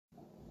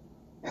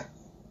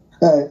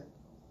All right.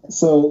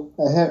 So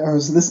I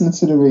was listening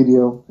to the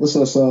radio. What's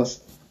up, Sauce?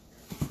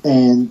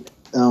 And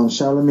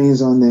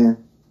Charlemagne's on there.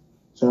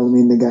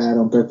 Charlemagne, the guy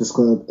on Breakfast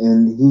Club,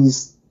 and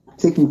he's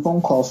taking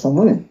phone calls from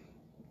women.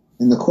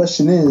 And the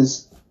question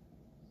is,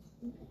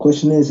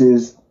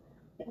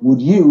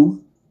 would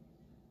you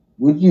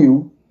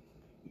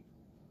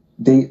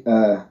date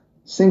a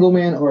single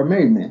man or a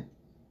married man?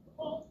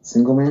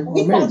 Single man or a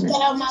We married talked man?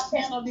 that on my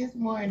panel this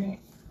morning.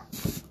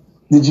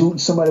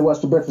 Somebody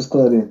watch the Breakfast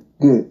Club then?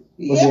 Good.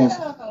 What's your answer?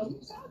 Yeah, we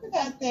talked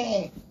about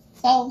that.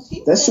 So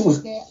she That shit said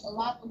was, that a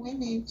lot of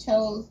women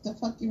chose the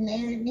fucking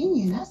married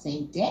men. I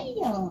said,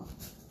 damn.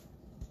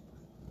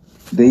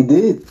 they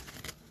did.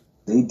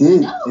 They I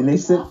did. And know. they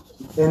said,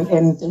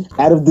 and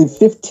out of the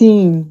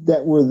 15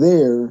 that were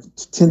there,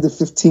 10 to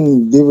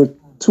 15, there were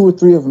 2 or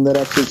 3 of them that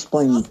actually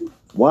explained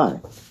why.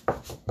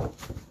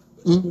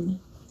 Mm-hmm.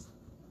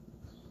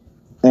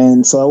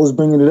 And so I was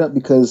bringing it up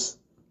because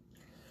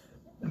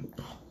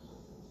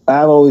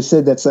I've always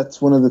said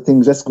that's one of the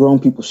things, that's grown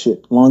people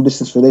shit. Long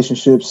distance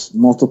relationships,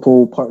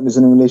 multiple partners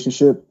in a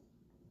relationship.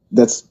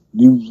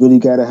 You really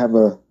got to have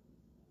a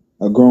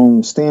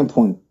grown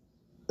standpoint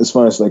as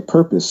far as like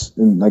purpose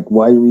and like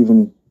why you're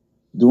even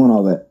doing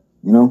all that,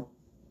 you know?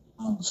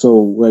 So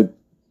like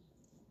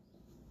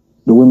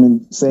the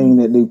women saying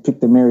that they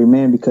picked a married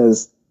man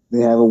because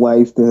they have a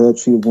wife, they're a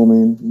treated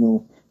woman, you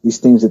know, these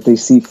things that they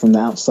see from the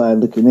outside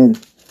looking in,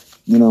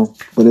 you know,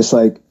 but it's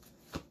like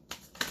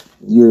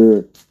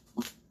you're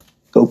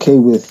okay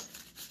with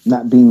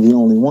not being the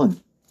only one,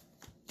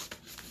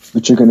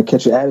 but you're going to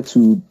catch an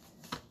attitude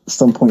at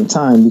some point in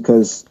time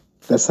because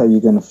that's how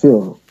you're going to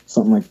feel,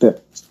 something like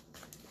that.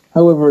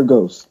 However it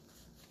goes.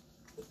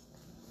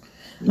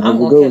 I'm However it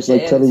gonna goes, catch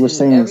an like Kelly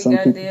was attitude saying, every some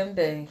people. goddamn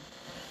day.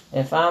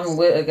 If I'm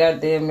with a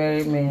goddamn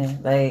married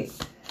man, like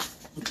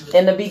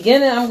in the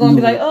beginning, I'm gonna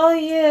be like, oh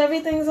yeah,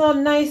 everything's all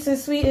nice and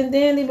sweet and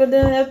dandy, but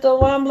then after a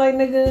while, I'm like,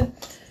 nigga,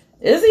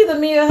 it's either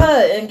me or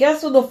her, and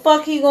guess what the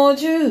fuck he gonna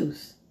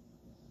choose?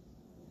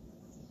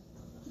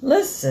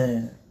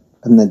 Listen,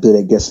 I'm not good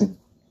at guessing.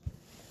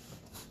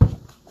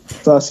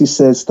 Saucy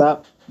said,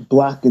 stop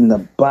blocking the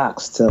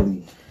box,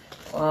 Telly.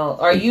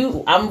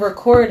 well, I'm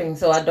recording,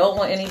 so I don't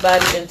want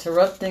anybody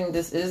interrupting.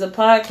 This is a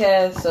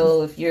podcast,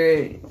 so if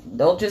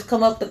don't just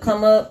come up to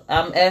come up.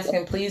 I'm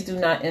asking, please do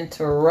not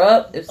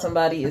interrupt if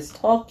somebody is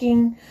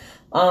talking.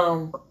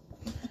 Good.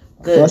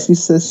 Saucy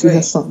says she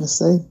has something to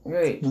say.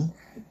 Great. Huh?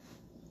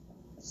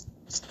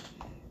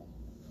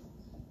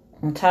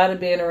 I'm tired of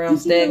being around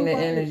stagnant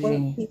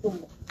energy.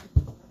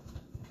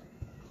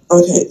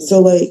 Okay, so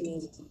like,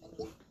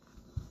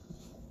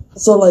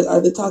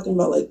 are they talking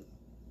about like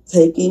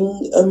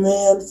taking a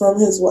man from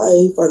his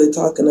wife? Are they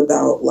talking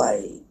about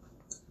like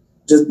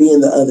just being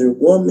the other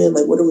woman?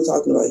 Like, what are we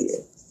talking about here?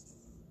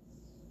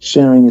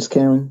 Sharing is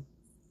caring.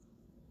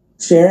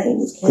 Sharing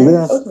is caring.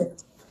 Okay.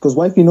 Because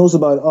wifey knows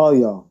about all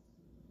y'all.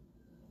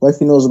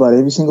 Wifey knows about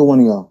every single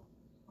one of y'all.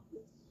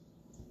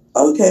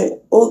 Okay.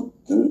 Well,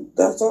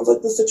 that sounds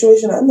like the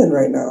situation I'm in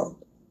right now.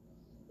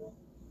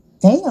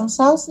 Damn,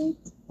 Saucy.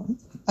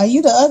 Are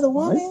you the other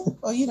woman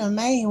or you the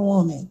main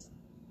woman?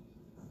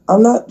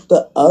 I'm not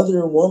the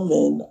other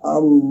woman.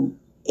 I'm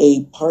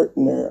a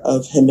partner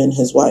of him and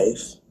his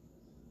wife.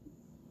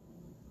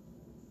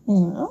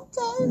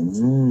 Okay.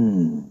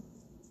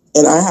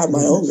 And I have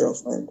my own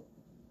girlfriend.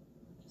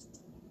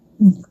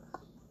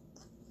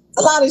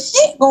 A lot of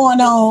shit going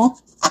on.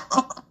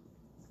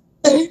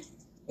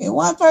 And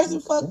one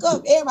person fuck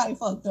up, everybody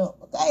fucked up.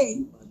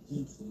 Okay.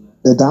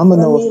 The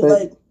domino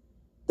effect. Like,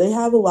 they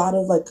have a lot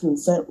of like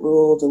consent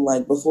rules, and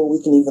like before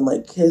we can even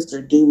like kiss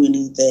or do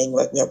anything,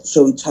 like we have to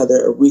show each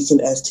other a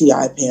recent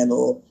STI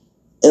panel,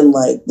 and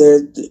like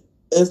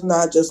it's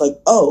not just like,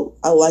 oh,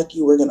 I like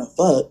you, we're gonna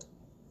fuck.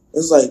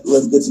 It's like,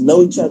 let's get to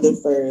know each other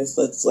first.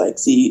 Let's like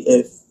see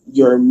if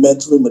you're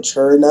mentally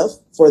mature enough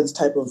for this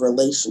type of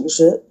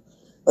relationship.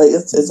 Like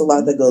it's a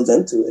lot that goes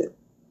into it.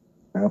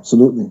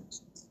 Absolutely.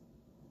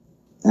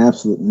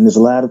 And there's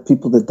a lot of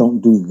people that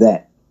don't do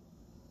that.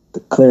 The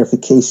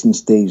clarification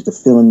stage, the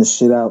filling the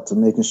shit out, to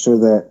making sure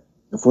that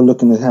if we're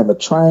looking to have a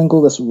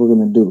triangle, that's what we're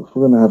going to do. If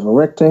we're going to have a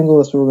rectangle,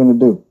 that's what we're going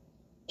to do.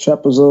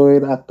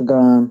 Trapezoid,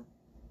 octagon,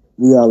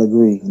 we all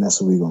agree, and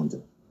that's what we're going to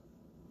do.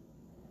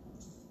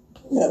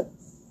 Yeah.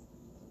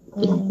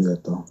 We don't do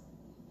that, though.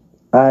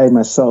 I,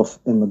 myself,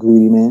 am a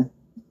greedy man.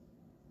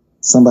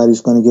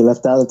 Somebody's going to get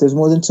left out if there's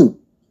more than 2.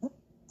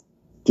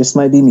 Just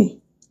might be me.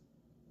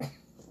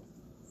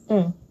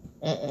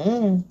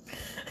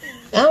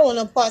 I don't want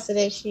no parts of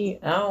that shit.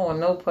 I don't want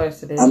no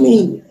parts of that I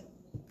mean,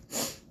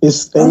 I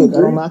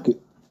don't knock it.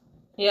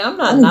 Yeah, I'm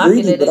not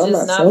knocking it. It's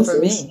just not for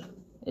me.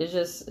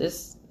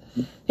 It's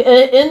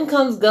in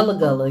comes Gullah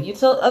Gullah.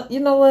 You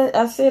know what?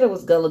 I said it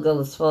was Gullah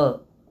Gullah's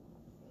fault.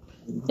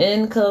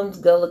 In comes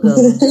Gullah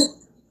Gullah.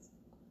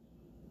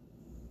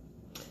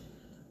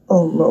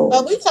 Oh no.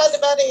 But we talked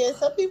about it, and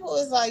some people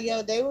was like,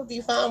 yo, they would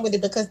be fine with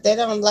it because they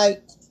don't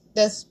like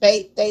the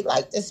space. They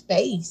like the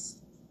space.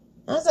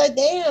 I was like,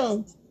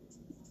 damn.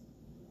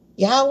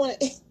 Y'all want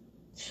to...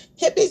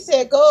 Hippie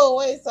said, "Go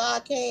away so I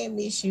can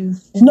miss you."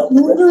 No,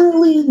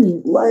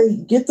 literally,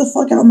 like, get the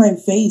fuck out of my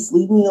face.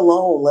 Leave me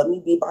alone. Let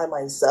me be by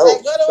myself.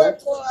 Like, go to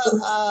work for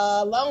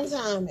a long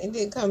time and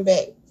then come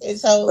back. And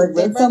so Like,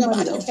 they let bring up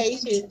somebody else.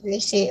 occupations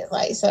and shit.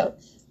 Like, so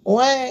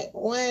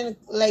one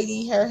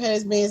lady, her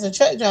husband is a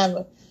truck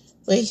driver,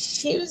 but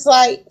she was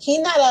like, he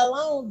not a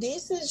long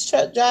distance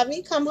truck driver.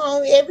 He come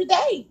home every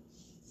day.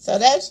 So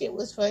that shit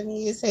was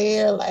funny as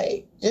hell.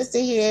 Like, just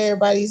to hear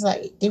everybody's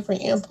like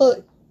different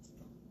input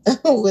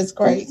was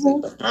crazy.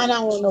 But I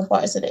don't want no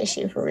parts of that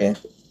shit for real.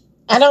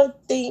 I don't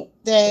think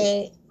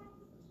that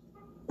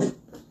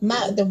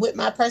with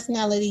my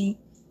personality,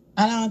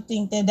 I don't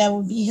think that that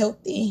would be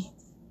healthy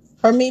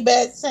for me. But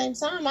at the same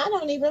time, I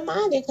don't even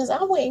mind it because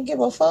I wouldn't give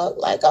a fuck.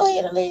 Like, go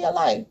ahead and live your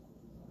life.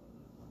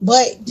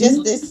 But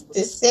just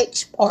this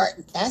sex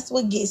part, that's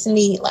what gets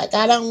me. Like,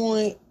 I don't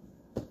want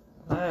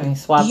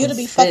you to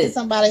be fucking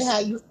somebody how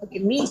you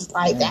fucking me.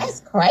 Like,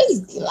 that's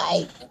crazy.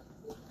 Like,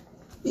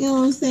 you know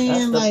what I'm saying?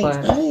 That's the like,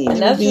 part.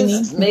 And that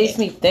just makes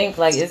me think,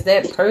 like, is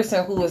that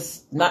person who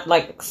is not,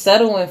 like,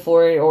 settling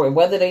for it, or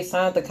whether they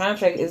signed the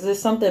contract, is there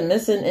something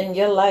missing in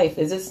your life?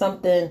 Is it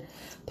something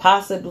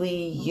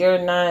possibly you're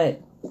not...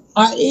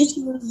 Are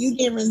issues you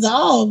didn't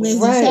resolve as a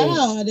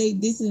child?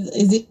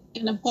 Is it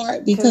in a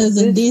part because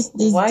of this?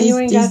 Why you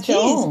ain't got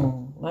your own?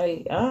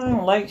 Like, I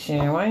don't like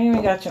sharing. Why you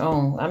ain't got your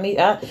own? I mean,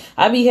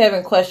 I be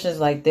having questions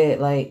like that.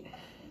 Like,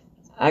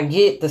 I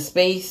get the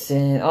space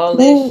and all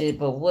that shit,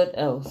 but what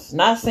else?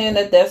 Not saying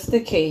that that's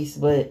the case,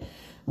 but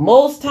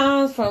most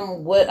times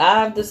from what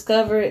I've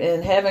discovered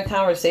and having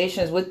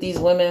conversations with these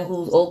women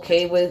who's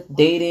okay with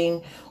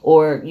dating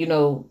or, you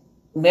know,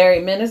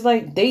 married men, it's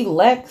like they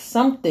lack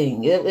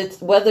something.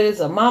 It's whether it's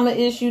a mama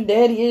issue,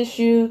 daddy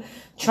issue,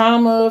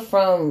 trauma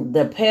from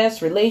the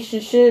past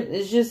relationship.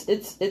 It's just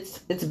it's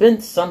been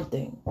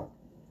something.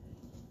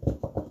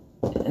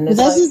 And that's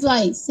like, just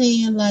like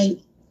saying, like,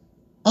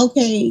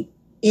 okay,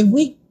 if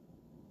we...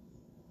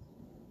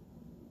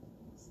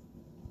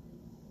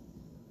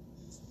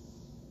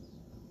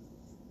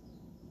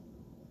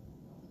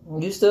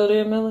 You still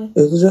there, Millie?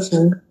 It was just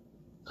me.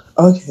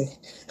 Okay.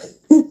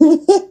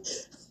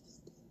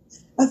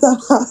 I thought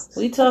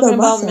we talking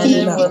about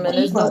men and women.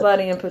 There's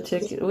nobody in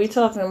particular. We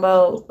talking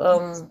about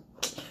No.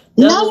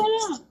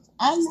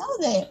 I know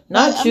that.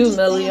 Not you,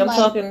 Millie.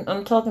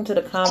 I'm talking to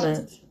the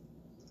comments.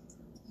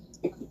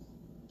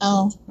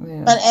 Oh,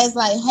 yeah. But as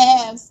like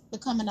halves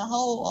becoming a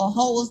whole, or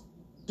wholes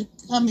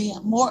becoming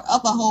more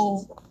of a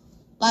whole,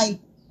 like,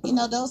 you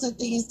know, those are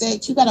things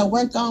that you got to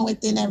work on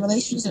within that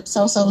relationship.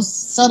 So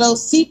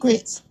those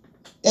secrets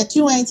that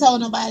you ain't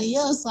told nobody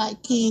else,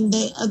 like, can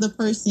that other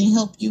person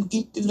help you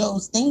get through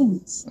those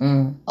things,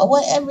 or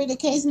whatever the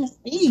case may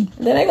be?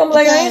 Then they gonna be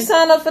like, I ain't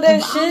signed up for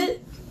that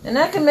shit. And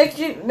that can make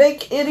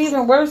it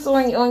even worse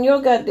on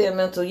your goddamn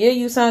mental. Yeah,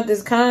 you signed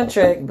this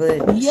contract,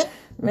 but yeah.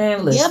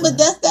 Man, listen. Yeah, but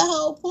that's the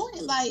whole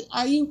point. Like,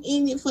 are you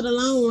in it for the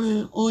long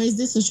run, or is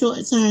this a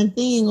short-term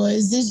thing, or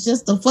is this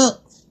just a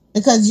fuck?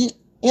 Because you know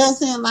what I'm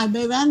saying? Like,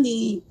 baby, I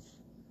need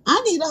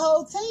a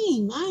whole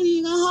team. I ain't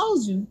even gonna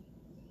hold you.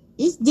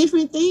 It's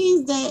different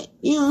things that,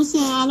 you know what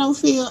I'm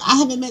saying, I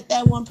haven't met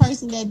that one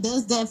person that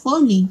does that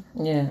for me.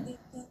 Yeah.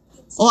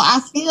 Or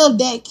I feel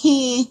that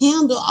can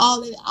handle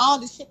all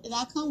the shit that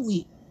I come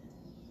with.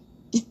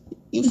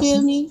 You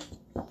feel me?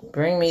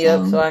 Bring me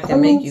up so I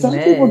can make you some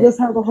mad. Some people just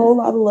have a whole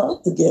lot of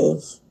love to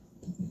give.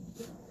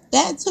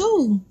 That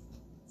too.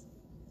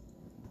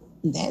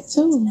 Because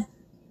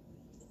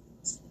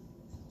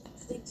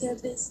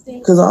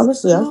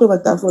honestly, I feel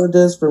like that's what it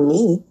is for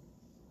me.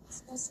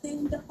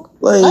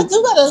 Like, I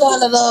do got a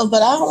lot of love,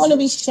 but I don't want to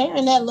be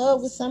sharing that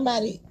love with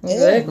somebody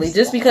Exactly. else.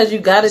 Just because you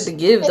got it to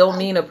give don't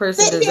mean a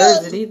person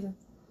deserves it either.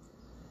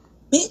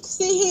 Bitch,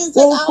 sit here and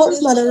take well, of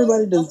course not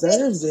everybody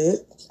deserves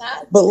it.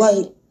 But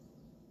like,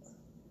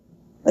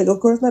 of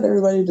course not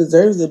everybody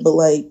deserves it. But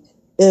like,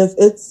 if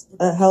it's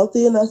a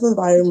healthy enough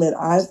environment,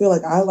 I feel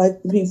like I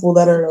like the people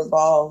that are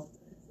involved.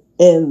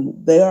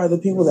 And they are the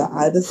people that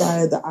I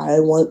decide that I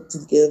want to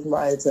give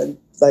my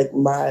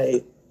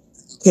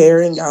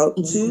caring out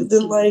to,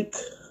 then, like,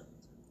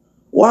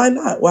 why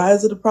not? Why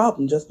is it a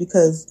problem? Just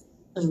because,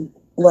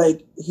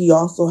 like, he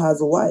also has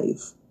a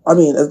wife. I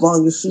mean, as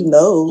long as she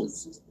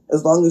knows,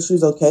 as long as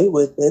she's okay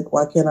with it,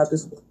 why can't I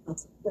just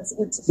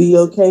be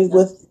okay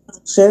with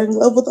sharing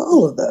love with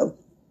all of them?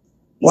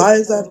 Why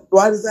does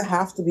that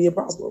have to be a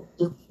problem?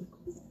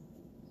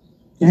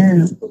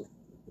 Yeah.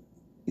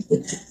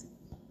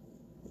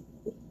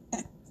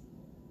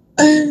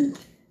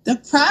 The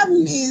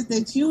problem is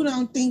that you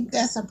don't think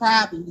that's a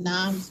problem.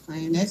 Nah, I'm just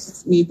playing. That's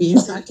just me being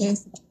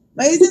sarcastic.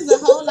 But it's just a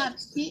whole lot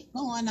of shit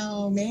going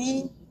on,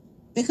 man.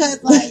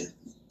 Because, like,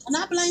 and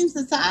I blame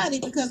society,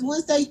 because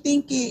once they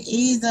think it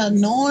is a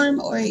norm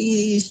or it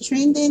is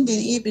trending, then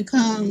it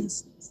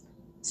becomes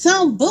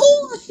some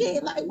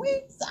bullshit. Like,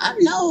 I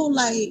know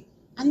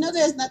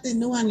there's nothing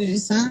new under the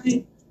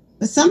sun,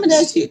 but some of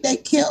that shit they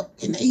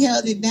kept and they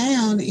held it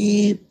down,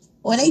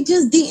 or they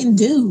just didn't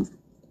do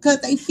because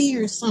they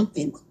feared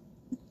something.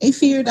 They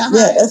feared the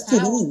higher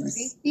power.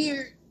 They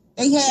feared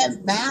they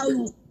had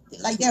value.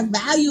 like their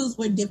values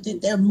were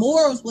different, their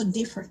morals were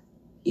different.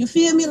 You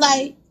feel me?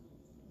 Like,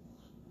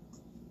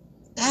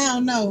 I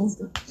don't know.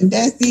 And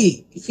that's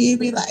it. You feel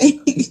me? Like,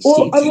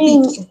 Well, I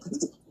mean,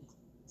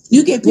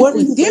 you get what people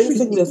are you with different.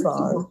 basing this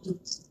on?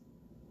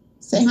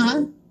 Say,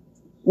 huh?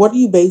 What are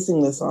you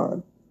basing this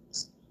on?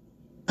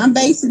 I'm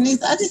basing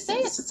this. I just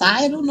say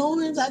societal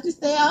norms. I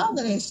just say all of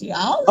that shit.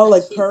 All of Oh, that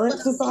like shit. Is current what I'm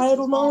basing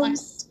societal it on.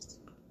 norms?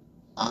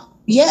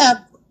 Yeah,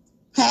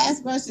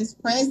 past versus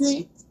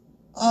present.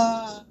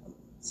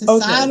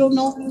 Societal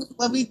norms.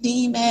 What we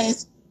deem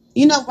as,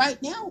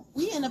 right now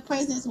we in a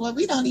presence where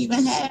we don't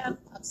even have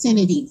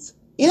obscenities.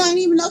 It ain't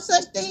even no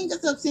such thing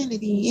as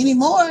obscenity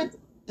anymore.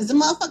 As a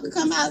motherfucker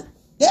come out,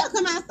 they'll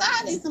come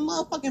outside in some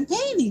motherfucking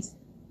panties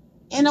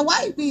and a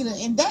white beater,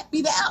 and that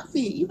be the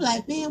outfit. You be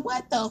like, man,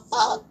 what the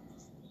fuck?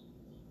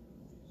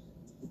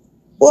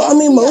 Well, I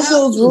mean, most of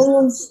those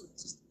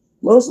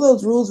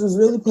rules was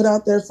really put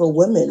out there for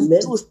women.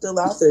 Men was still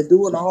out there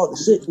doing all the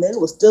shit. Men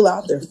was still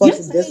out there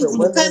fucking different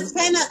women. Because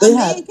a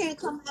man can't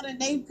come out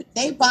and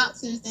they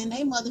boxers and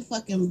they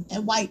motherfucking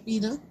and white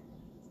beater.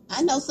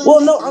 I know some.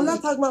 Well, no, I'm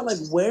not talking about like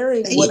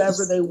wearing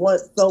whatever they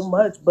want so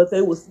much, but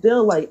they was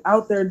still like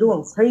out there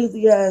doing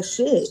crazy ass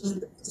shit.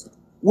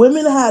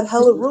 Women had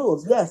hella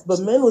rules, yes, but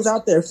men was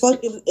out there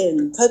fucking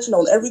and touching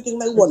on everything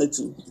they wanted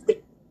to.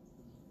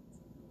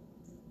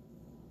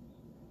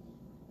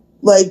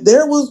 Like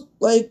there was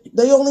like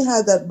they only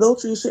had that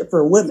adultery shit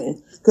for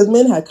women because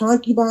men had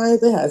concubines,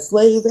 they had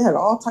slaves, they had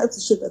all types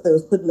of shit that they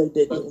was putting their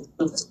dick in.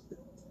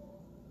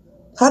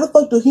 How the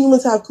fuck do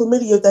humans have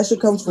chlamydia if that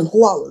shit comes from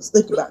koalas?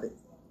 Think about it.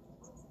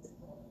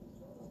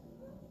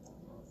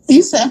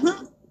 You said,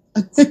 huh?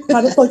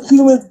 How the fuck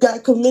humans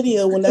got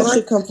chlamydia when that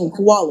shit comes from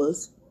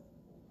koalas?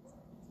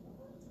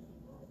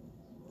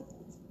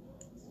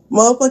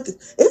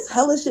 Motherfuckers, it's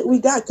hella shit we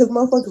got because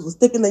motherfuckers was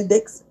sticking their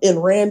dicks in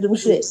random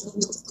shit.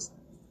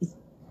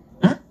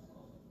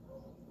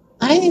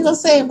 I ain't even gonna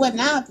say it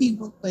wasn't our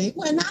people, but it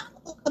wasn't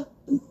our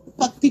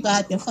fuck people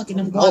out there fucking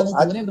them koalas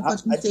or whatever the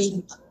fuck you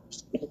say.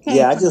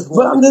 Yeah, I just But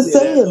want I'm to just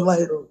clear that saying, up.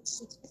 like,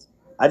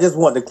 I just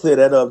want to clear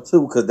that up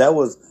too, because that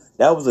was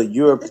a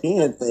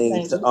European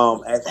thing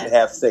to actually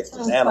have sex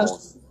with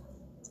animals.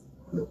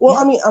 well,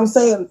 I mean, I'm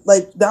saying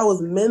like that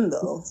was men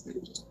though.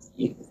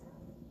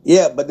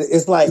 Yeah, but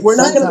it's like We're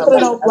not gonna put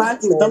it on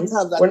black men.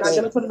 Sometimes We're not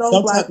gonna put it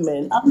on black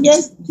men.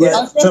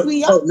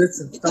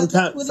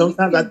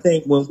 Sometimes I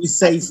think when we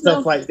say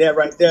stuff like that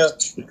right there,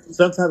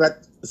 sometimes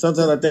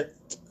I think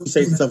we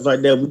say stuff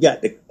like that, we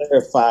got to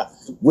clarify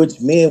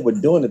which men were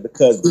doing it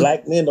because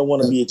black men don't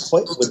want to be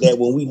equated with that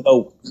when we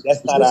know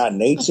that's not our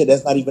nature,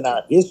 that's not even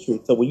our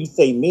history. So when you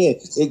say men,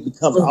 it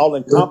becomes all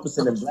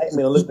encompassing, and black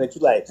men are looking at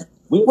you like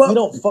we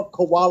don't fuck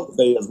koala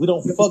bears, we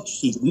don't fuck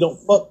sheep, we don't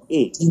fuck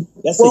pigs.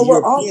 That's a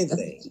European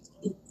thing.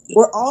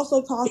 We're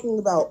also talking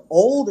about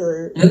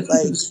older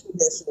like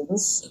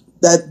traditions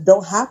that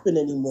don't happen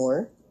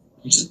anymore,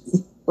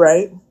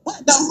 right?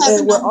 What don't happen?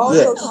 And we're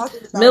also talking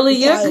about Millie,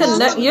 your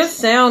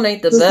sound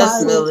ain't the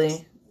best,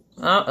 Millie.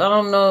 I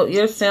don't know.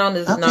 Your sound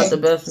is not the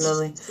best,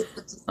 Millie.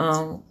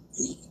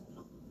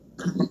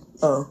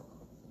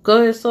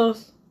 Go ahead,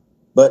 Sauce.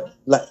 But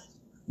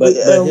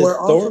we're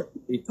also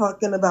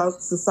talking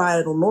about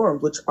societal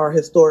norms, which are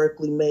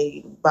historically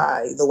made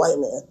by the white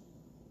man.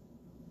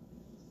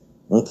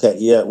 Okay,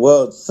 yeah.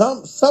 Well,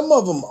 some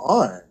of them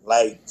aren't.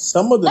 Like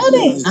some of the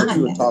things that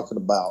you were talking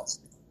about.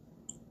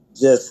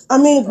 Just, I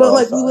mean, but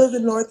like we live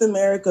in North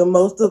America,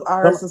 most of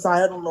our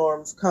societal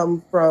norms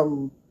come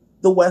from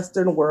the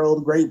Western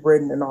world, Great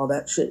Britain, and all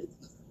that shit.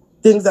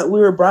 Things that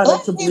we were brought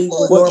up to believe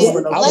were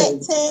normal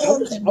and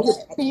okay.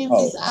 Black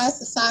families, our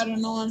societal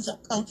norms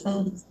come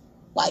from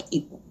white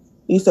people.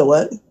 You said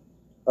what?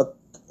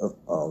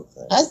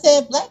 I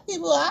said black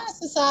people, our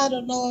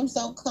societal norms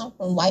don't come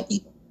from white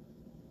people.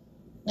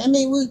 I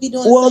mean, we'd be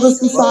doing the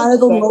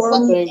societal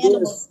norms.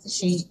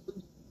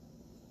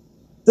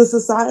 The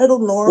societal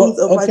norms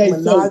of like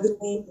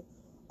monogamy,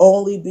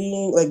 only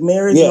being like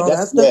marriage and all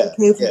that stuff that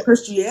came from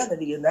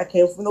Christianity, and that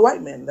came from the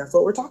white man. That's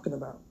what we're talking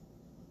about.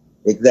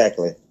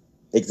 Exactly.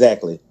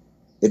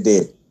 It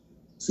did.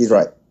 She's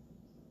right.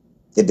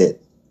 It did.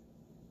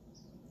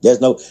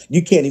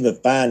 You can't even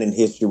find in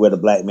history where the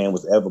black man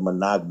was ever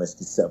monogamous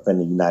except in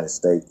the United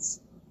States.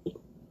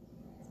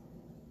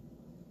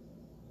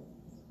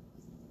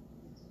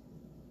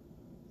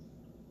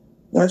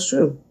 That's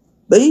true.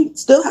 They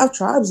still have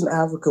tribes in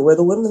Africa where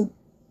the women,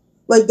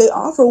 like, they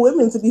offer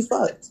women to be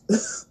fucked.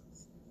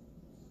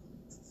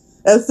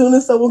 As soon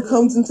as someone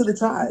comes into the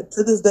tribe,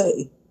 to this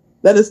day,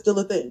 that is still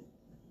a thing.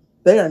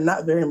 They are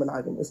not very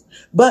monogamous.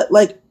 But,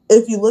 like,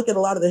 if you look at a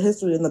lot of the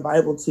history in the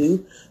Bible,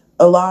 too,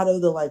 a lot of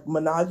the, like,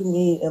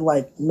 monogamy and,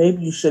 like,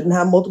 maybe you shouldn't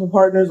have multiple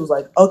partners was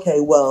like, okay,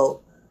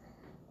 well,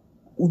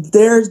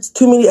 there's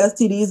too many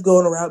STDs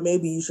going around.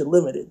 Maybe you should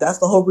limit it. That's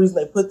the whole reason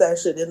they put that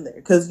shit in there.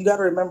 Because you got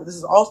to remember, this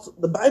is also,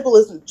 the Bible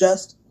isn't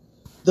just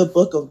the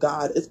book of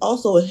God. It's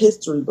also a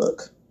history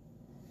book.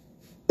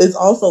 It's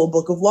also a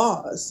book of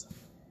laws.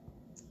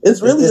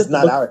 It's really it's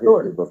not our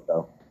history book,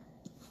 though.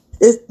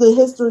 It's the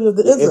history of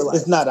the Israelites.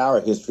 It's not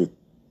our history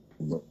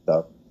book,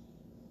 though.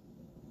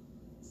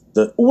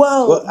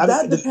 Well, I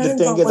that mean, the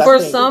depends thing on is, what I For you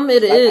think, think. some,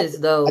 it is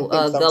I though. think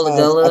Gullah sometimes,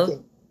 Gullah.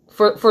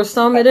 For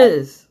some, it I,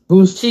 is.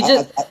 Who's She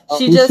just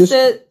who's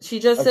history? she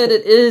just said okay,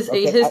 it is a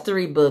okay,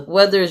 history book.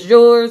 Whether it's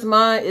yours,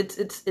 mine,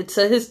 it's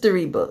a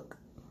history book.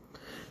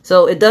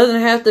 So it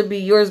doesn't have to be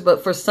yours,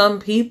 but for some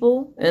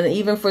people, and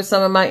even for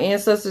some of my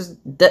ancestors,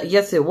 that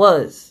yes, it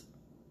was.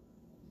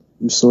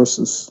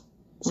 Resources.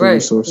 It's a Right.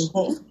 resource.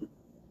 Mhm.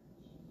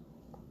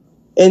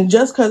 And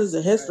just because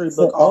it's a history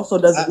book also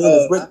doesn't mean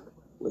it's written.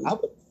 I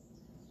would,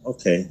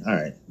 okay, all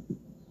right.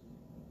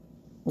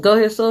 Go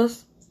ahead,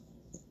 Sauce.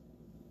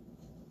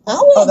 I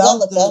Oh, want that Gullah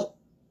was Gullah.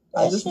 the.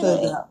 I That just shit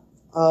said ain't that.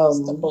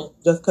 simple.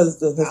 Just because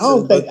it's a I history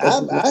don't think book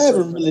doesn't mean I it's haven't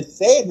written. really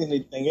said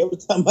anything. Every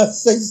time I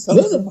say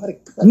something, No, somebody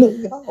cut no.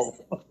 me off.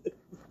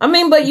 I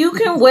mean, but you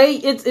can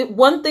wait. It's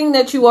one thing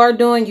that you are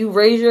doing. You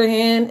raise your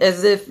hand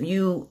as if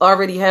you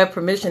already have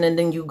permission, and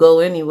then you go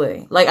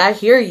anyway. Like I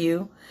hear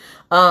you,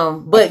 I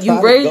but you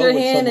try to raise go your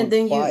when hand and someone's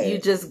then you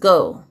quiet. just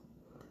go.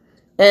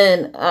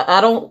 And I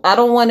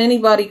don't want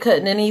anybody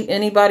cutting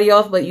anybody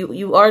off. But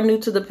you are new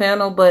to the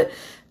panel. But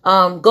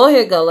go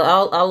ahead, Gullah.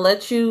 I'll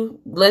let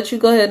you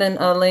go ahead and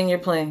land your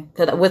plane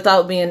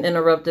without being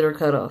interrupted or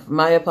cut off.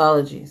 My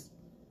apologies.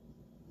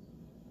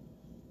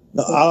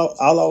 No,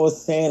 all I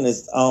was saying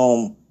is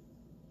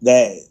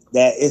that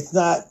it's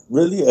not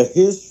really a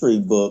history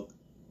book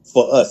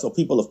for us or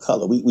people of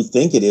color. We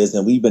think it is,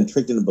 and we've been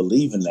tricked into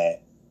believing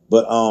that.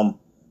 But I'm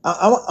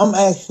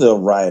actually a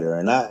writer,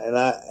 and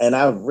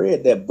I've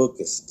read that book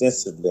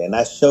extensively, and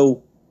I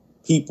show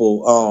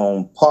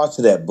people parts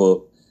of that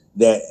book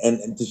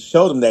and to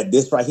show them that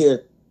this right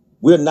here,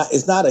 we're not.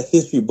 It's not a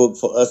history book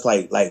for us,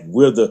 like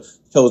we're the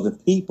chosen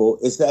people.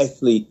 It's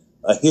actually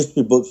a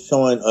history book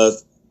showing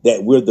us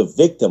that we're the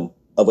victim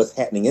of what's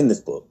happening in this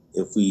book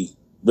if we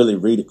really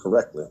read it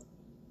correctly.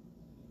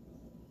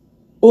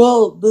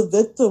 Well, the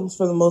victims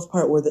for the most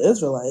part were the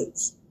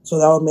Israelites, so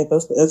that would make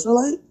us the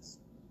Israelites.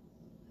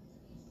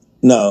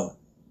 No.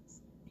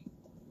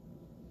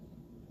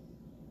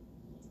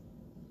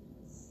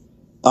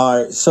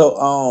 All right.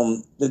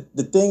 So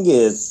the thing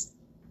is,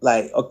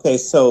 like, okay,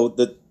 so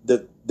the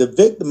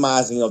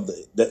victimizing of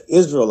the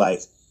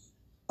Israelites,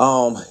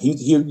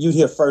 you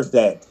hear first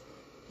that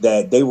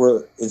they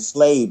were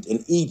enslaved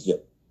in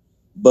Egypt,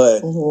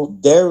 but Mm-hmm.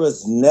 there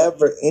was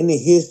never any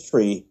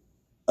history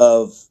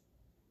of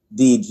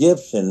the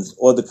Egyptians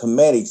or the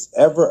Cometics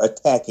ever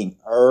attacking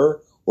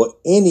Ur or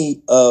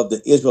any of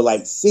the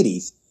Israelite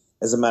cities.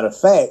 As a matter of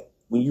fact,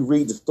 when you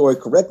read the story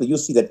correctly, you'll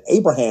see that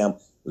Abraham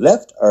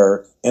left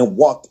Ur and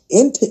walked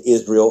into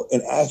Israel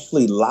and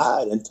actually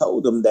lied and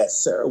told them that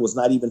Sarah was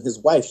not even his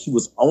wife. She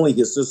was only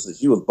his sister.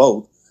 She was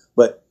both,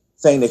 but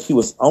saying that she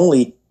was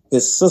only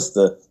his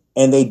sister.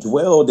 And they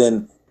dwelled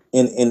in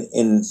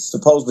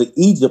supposedly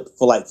Egypt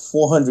for like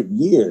 400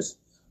 years.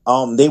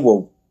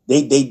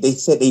 They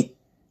said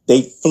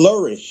they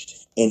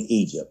flourished in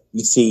Egypt,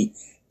 you see.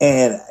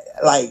 And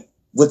like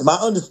with my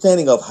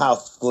understanding of how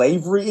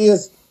slavery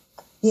is,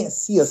 I can't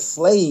see a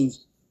slave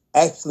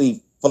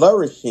actually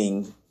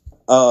flourishing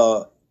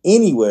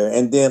anywhere.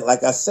 And then,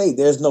 like I say,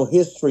 there's no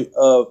history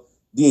of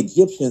the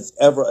Egyptians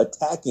ever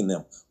attacking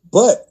them.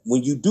 But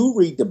when you do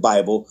read the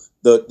Bible,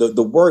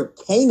 the word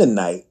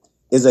Canaanite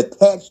is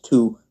attached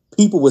to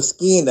people with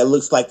skin that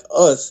looks like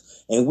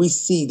us. And we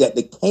see that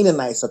the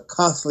Canaanites are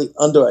constantly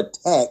under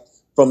attack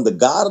from the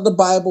God of the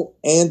Bible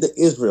and the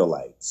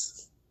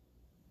Israelites.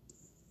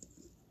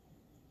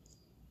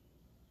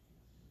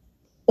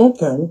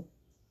 Okay.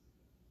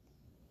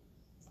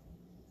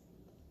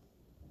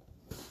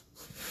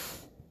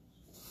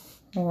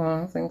 Oh,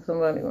 I think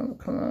somebody want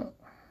to come up.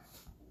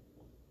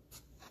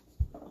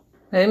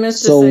 Hey, Mr.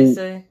 So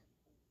Say.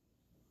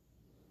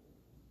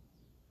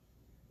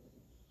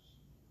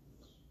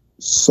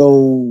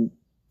 so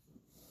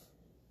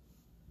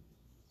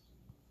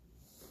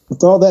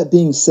with all that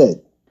being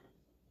said,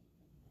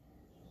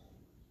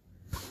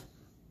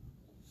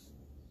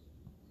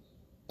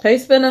 Hey,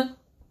 Spinner.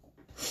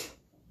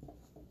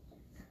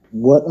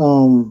 what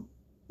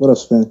up,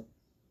 Spin?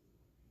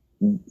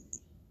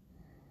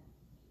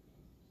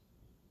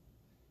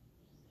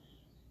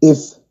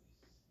 If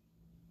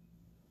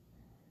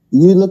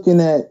you're looking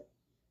at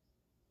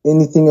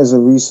anything as a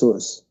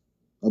resource,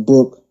 a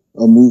book,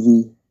 a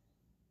movie,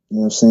 you know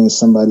what I'm saying,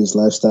 somebody's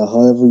lifestyle,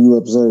 however you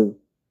observe,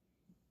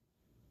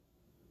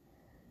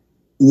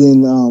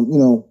 then,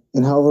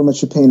 and however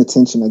much you're paying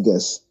attention, I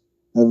guess,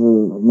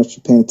 however much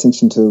you're paying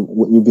attention to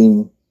what you're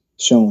being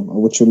shown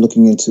or what you're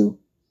looking into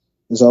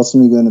is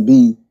ultimately going to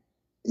be,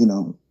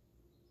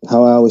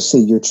 how I always say,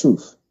 your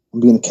truth. I'm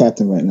being a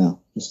captain right now.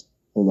 Just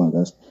hold on,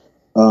 guys.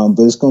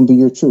 But it's going to be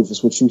your truth.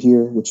 It's what you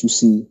hear, what you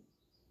see,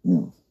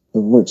 it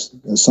works.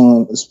 It's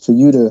for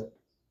you to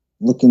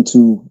look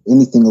into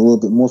anything a little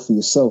bit more for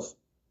yourself,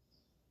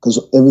 because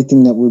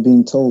everything that we're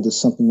being told is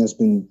something that's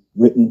been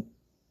written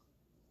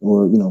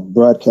or,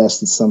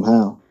 broadcasted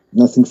somehow.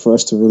 Nothing for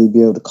us to really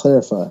be able to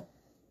clarify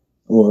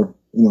or,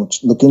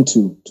 look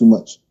into too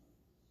much.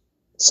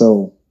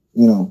 So,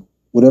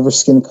 whatever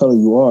skin color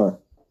you are,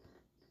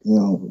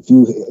 if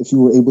you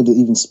were able to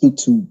even speak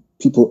to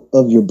people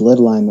of your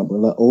bloodline that were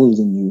a lot older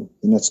than you,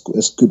 then that's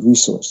good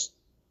resource,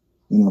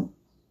 you know.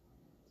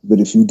 But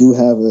if you do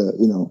have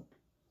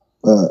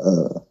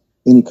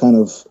any kind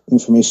of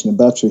information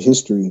about your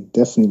history,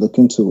 definitely look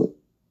into it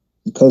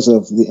because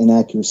of the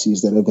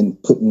inaccuracies that have been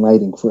put in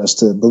writing for us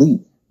to believe.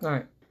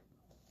 Right.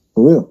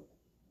 For real.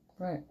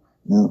 Right.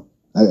 Now,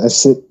 I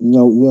sit, you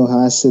know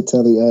how I sit,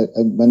 Telly.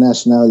 My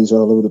nationalities are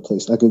all over the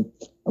place.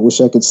 I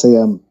wish I could say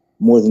I'm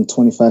more than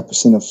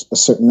 25% of a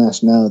certain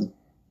nationality,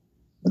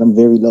 but I'm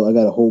very low. I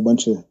got a whole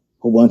bunch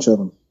of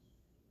them.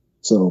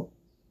 So,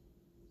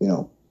 you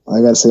know,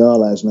 I gotta say all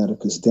lives matter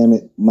because, damn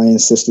it, my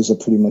ancestors are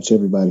pretty much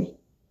everybody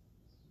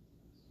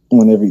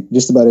on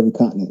just about every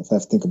continent. If I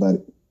have to think about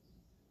it.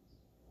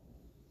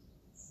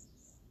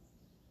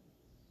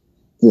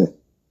 Yeah.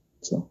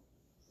 So,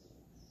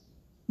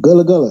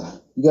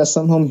 Gullah, you got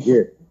something,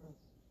 homie?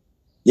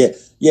 Yeah.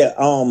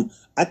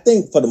 I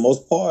think for the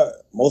most part,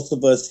 most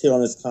of us here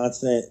on this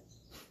continent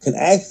can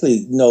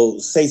actually,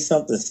 say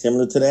something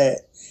similar to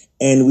that.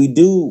 And we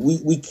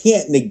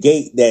can't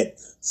negate that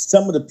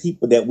some of the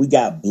people that we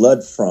got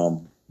blood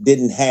from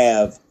didn't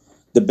have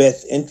the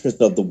best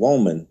interest of the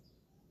woman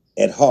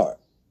at heart.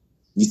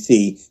 You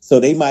see, so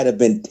they might have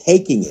been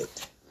taking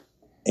it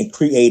and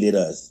created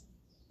us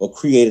or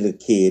created a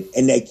kid,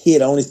 and that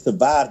kid only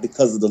survived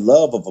because of the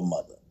love of a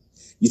mother.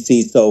 You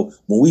see, so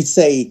when we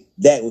say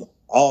that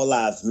all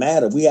lives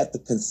matter, we have to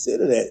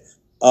consider that.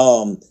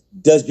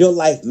 Does your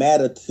life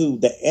matter to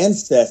the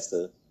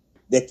ancestor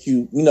that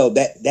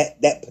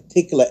that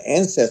particular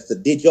ancestor?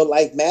 Did your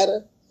life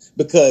matter?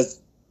 Because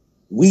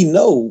we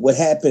know what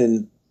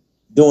happened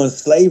during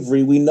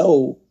slavery. We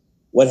know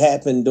what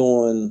happened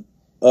during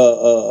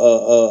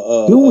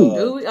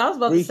Do we? I was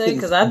about to say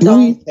because Grecian I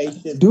don't.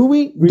 Do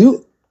we?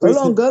 Hold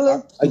on,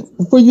 Gullah. Grecian,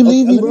 Before you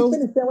leave me, let me bro.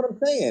 finish what I'm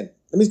saying.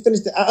 Let me finish.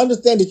 I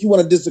understand that you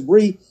want to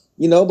disagree,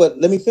 but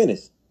let me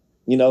finish.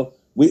 We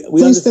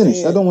Please understand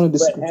finish. I don't want to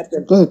what disagree.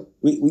 happened. Go ahead.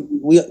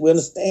 We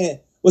understand.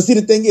 Well, see,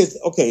 the thing is,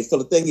 okay. So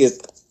the thing is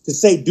to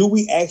say, do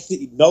we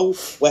actually know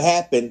what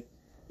happened?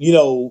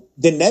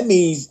 Then that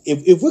means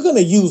if we're going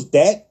to use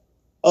that,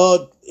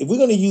 if we're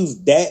going to use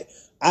that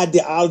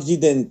ideology,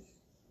 then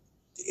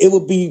it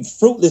would be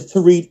fruitless to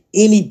read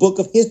any book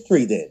of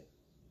history then,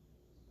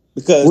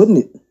 because wouldn't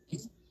it?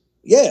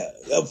 Yeah,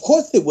 of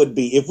course it would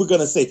be. If we're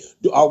going to say,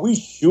 are we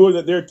sure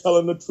that they're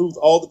telling the truth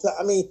all the time?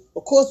 I mean,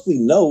 of course we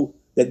know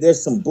that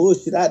there's some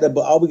bullshit out there,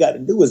 but all we got to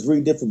do is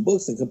read different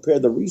books and compare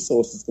the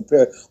resources,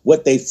 compare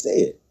what they've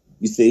said,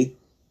 you see?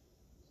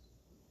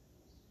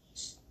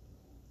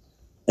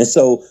 And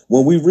so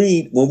when we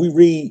read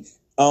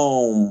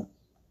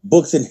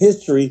books in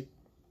history,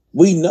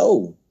 we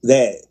know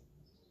that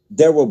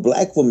there were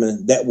black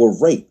women that were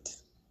raped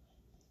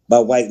by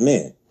white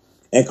men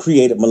and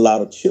created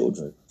mulatto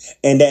children.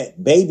 And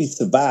that baby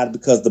survived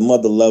because the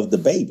mother loved the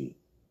baby.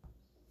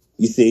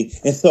 You see?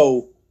 And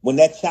so when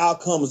that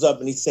child comes up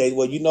and he says,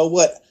 well, you know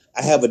what?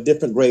 I have a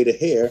different grade of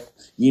hair,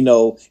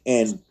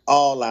 and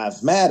all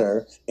lives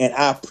matter, and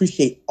I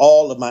appreciate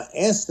all of my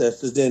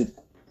ancestors, then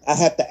I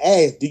have to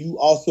ask, do you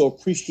also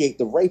appreciate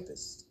the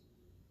rapist?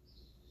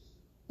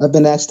 I've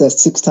been asked that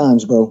 6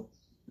 times, bro.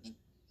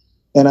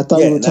 And I thought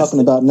we were talking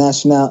about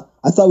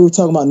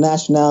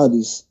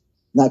nationalities,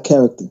 not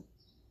character.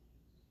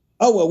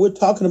 Oh, well, we're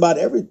talking about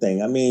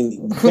everything. I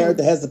mean,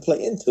 character has to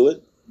play into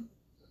it.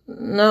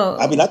 No.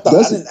 I mean, I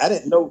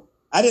didn't know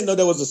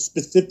there was a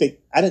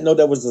specific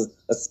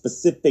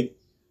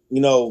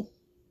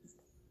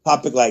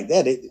topic like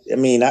that.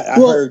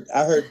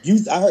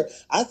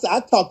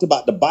 I talked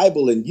about the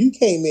Bible, and you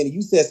came in and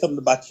you said something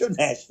about your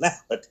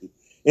nationality.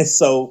 And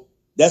so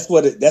that's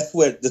where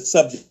the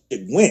subject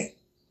went,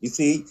 you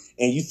see?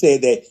 And you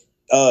said that,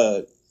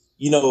 all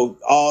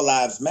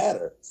lives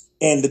matter.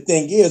 And the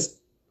thing is,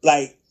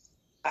 like,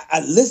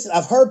 I listen,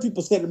 I've heard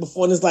people say it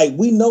before, and it's like,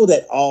 we know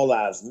that all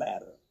lives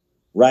matter,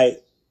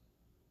 right?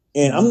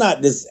 And I'm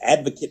not this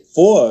advocate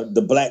for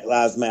the Black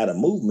Lives Matter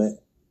movement,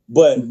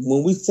 but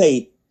when we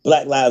say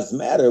Black Lives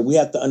Matter, we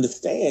have to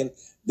understand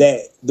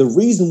that the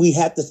reason we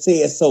have to say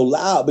it so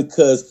loud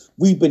because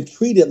we've been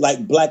treated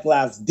like Black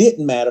lives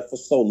didn't matter for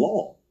so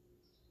long.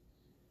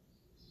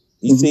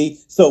 You see?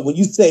 So when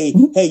you say,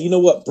 hey, you know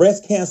what,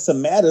 breast cancer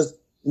matters,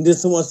 and then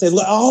someone says,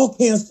 look, all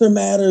cancer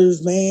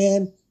matters,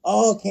 man.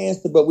 All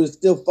cancer, but we're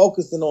still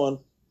focusing on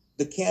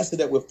the cancer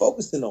that we're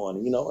focusing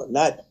on,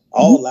 not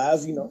all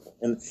lives,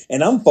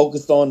 and I'm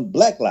focused on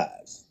Black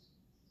lives.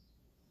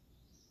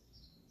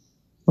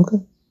 Okay.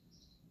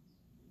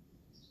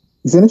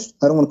 You finished?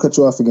 I don't want to cut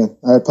you off again.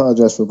 I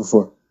apologize for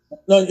before.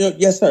 No,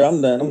 yes, sir.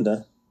 I'm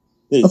done.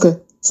 Please. Okay.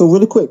 So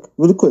really quick.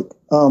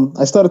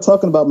 I started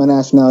talking about my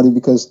nationality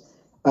because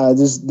I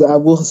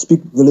will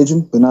speak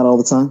religion, but not all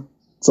the time.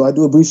 So I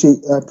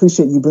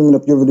appreciate you bringing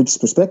up your religious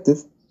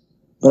perspective.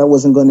 But I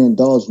wasn't going to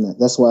indulge in that.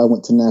 That's why I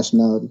went to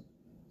nationality.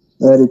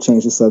 I did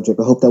change the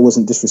subject. I hope that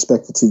wasn't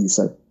disrespectful to you,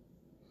 sir.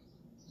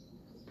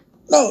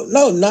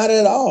 No, not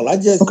at all. I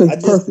just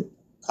perfect.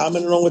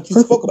 Commented on what you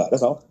spoke about.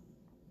 That's all.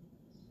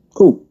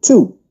 Cool.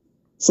 2.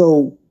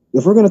 So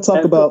if we're going to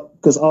talk about,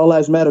 because all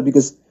lives matter,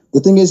 because The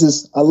thing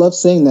is I love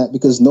saying that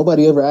because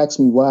nobody ever asks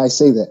me why I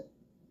say that.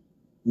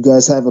 You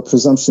guys have a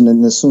presumption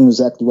and assume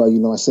exactly why you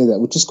know I say that,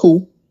 which is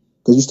cool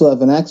because you still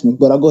haven't asked me.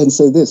 But I'll go ahead and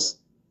say this.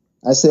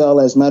 I say all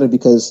lives matter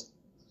because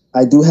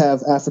I do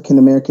have African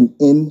American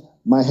in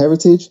my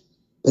heritage,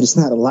 but it's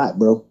not a lot,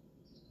 bro.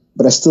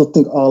 But I still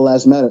think all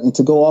lives matter. And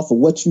to go off of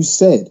what you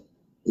said,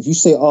 if you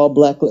say all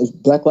black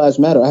lives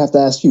matter, I have to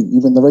ask you,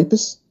 even the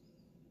rapists?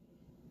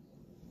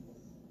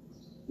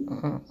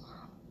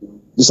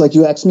 Just like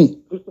you asked me.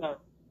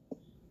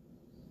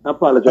 I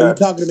apologize. Are you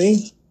talking to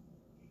me?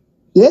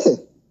 Yeah.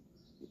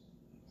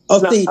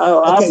 Oh, see,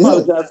 I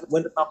apologize.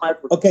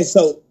 Okay,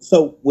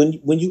 so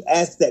when you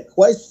ask that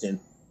question,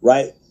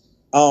 right?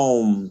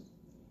 I'm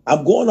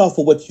going off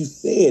of what you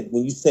said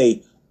when you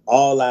say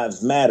all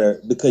lives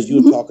matter because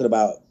you were talking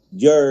about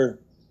your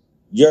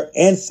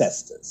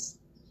ancestors,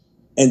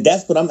 and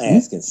that's what I'm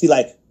asking. See,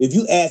 like if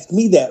you ask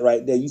me that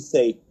right there, you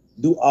say,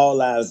 "Do all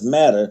lives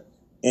matter?"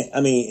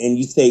 And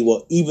you say,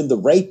 "Well, even the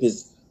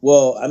rapists."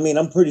 Well, I mean,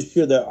 I'm pretty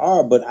sure there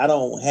are, but I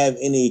don't have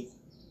any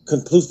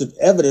conclusive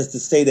evidence to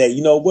say that,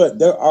 you know what,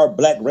 there are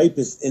black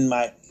rapists in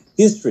my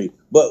history,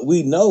 but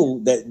we know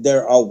that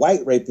there are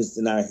white rapists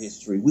in our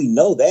history. We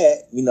know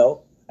that, you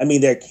know. I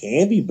mean, there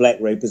can be black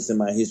rapists in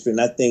my history,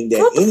 and I think that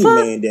any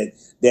man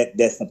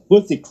that's a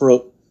pussy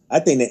crook, I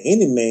think that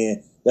any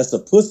man that's a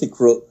pussy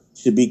crook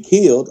should be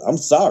killed. I'm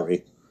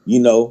sorry, you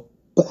know.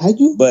 But how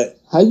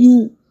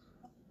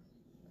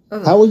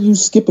are you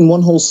skipping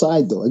one whole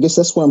side though? I guess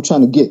that's where I'm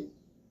trying to get.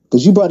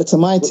 Because you brought it to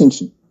my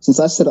attention. Since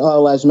I said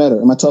all lives matter,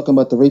 am I talking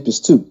about the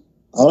rapists too?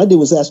 All I did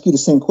was ask you the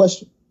same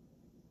question.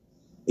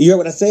 You heard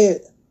what I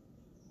said?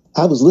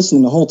 I was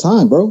listening the whole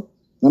time, bro.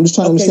 I'm just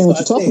trying to understand what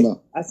you're talking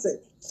about. I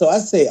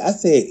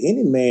said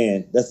any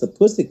man that's a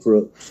pussy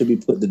crook should be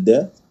put to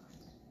death.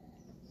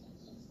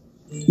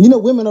 You know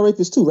women are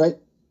rapists too, right?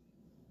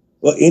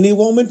 Well, any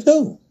woman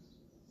too.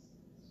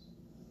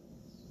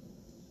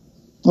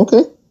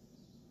 Okay.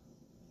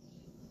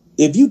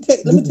 If you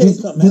take, let me tell you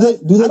something.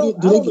 Do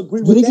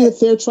they get a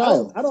fair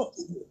trial?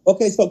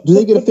 Okay, so do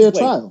they get a fair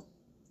trial?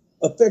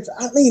 A fair trial.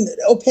 I mean,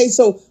 okay,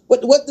 so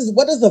what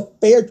does a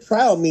fair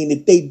trial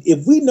mean?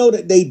 If we know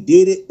that they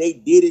did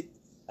it.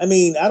 I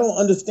mean, I don't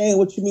understand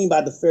what you mean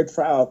by the fair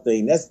trial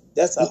thing. That's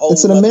a whole.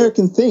 It's an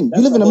American thing.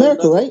 You live in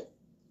America, right?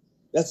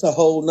 That's a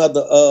whole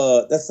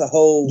nother. That's a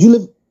whole. You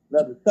live.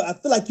 So I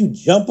feel like you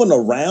jumping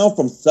around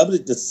from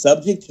subject to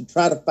subject to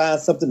try to find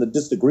something to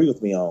disagree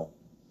with me on.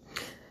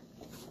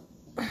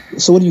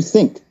 So what do you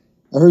think?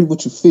 I heard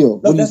what you feel. No,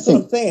 what do you that's think?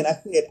 what I'm saying. I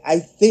said I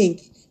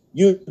think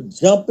you're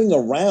jumping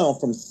around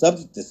from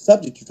subject to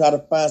subject to try to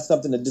find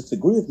something to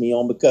disagree with me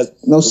on because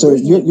no, sir,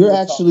 you're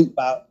actually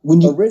about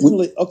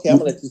originally. Okay, I'm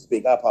gonna let you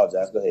speak. I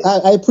apologize. Go ahead.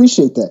 I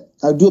appreciate that.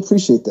 I do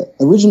appreciate that.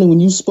 Originally, when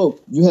you spoke,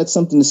 you had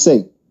something to say.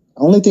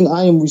 The only thing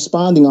I am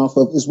responding off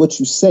of is what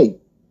you say.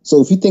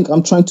 So if you think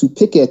I'm trying to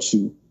pick at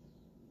you,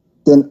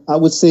 then I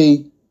would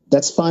say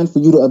that's fine for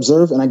you to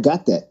observe, and I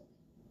got that.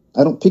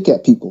 I don't pick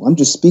at people. I'm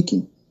just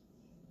speaking.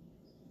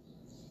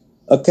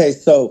 Okay,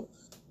 so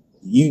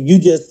you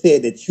just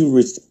said that you're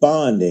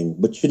responding,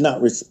 but you're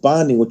not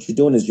responding. What you're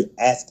doing is you're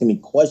asking me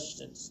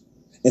questions.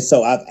 And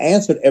so I've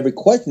answered every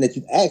question that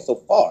you've asked so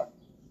far.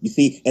 You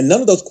see, and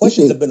none of those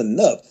questions have been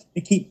enough.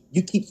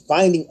 You keep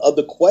finding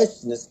other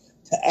questions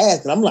to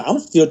ask. And I'm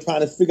still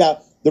trying to figure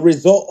out the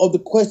result of the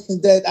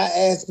questions that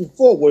I asked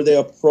before. Were they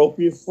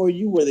appropriate for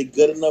you? Were they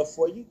good enough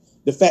for you?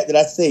 The fact that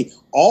I say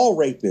all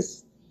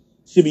rapists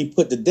should be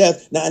put to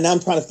death. Now I'm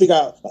trying to figure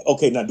out, like,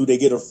 okay, now do they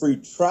get a free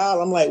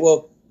trial? I'm like,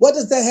 well, what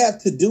does that have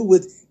to do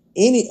with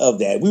any of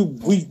that?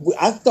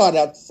 I started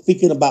out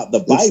speaking about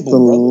the Bible,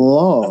 brother.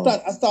 Law.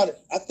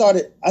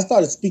 I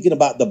started speaking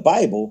about the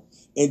Bible,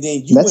 and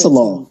then you That's went a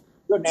law. to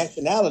your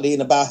nationality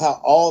and about how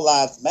all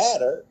lives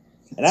matter.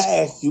 And I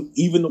asked you,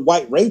 even the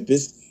white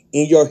rapists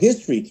in your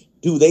history,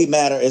 do they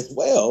matter as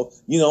well?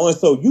 You know, and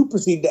so you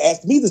proceeded to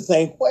ask me the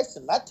same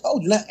question. I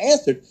told you, and I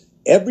answered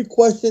every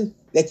question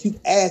that you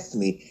asked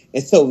me.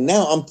 And so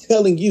now I'm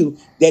telling you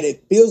that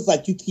it feels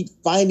like you keep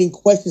finding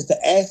questions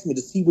to ask me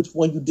to see which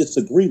one you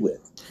disagree with.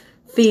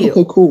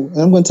 Okay, cool.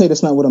 And I'm going to tell you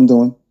that's not what I'm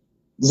doing.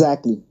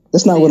 Exactly.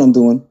 That's not what I'm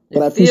doing.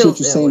 But I appreciate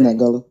you saying that,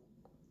 Gullah.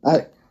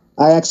 I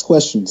ask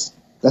questions.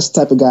 That's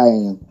the type of guy I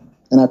am.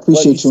 And I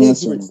appreciate you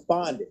answering. You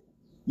responded.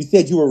 You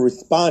said you were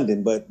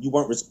responding, but you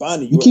weren't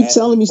responding. You keep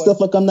telling me stuff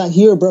like I'm not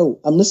here, bro.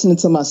 I'm listening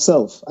to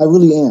myself. I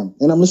really am.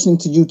 And I'm listening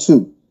to you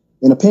too.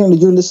 And apparently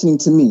you're listening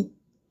to me.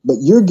 But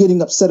you're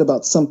getting upset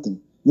about something.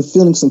 You're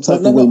feeling some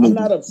type of way. No, I'm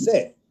not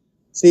upset.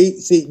 See,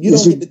 you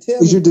don't get to tell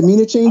me. Is your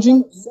demeanor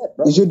changing?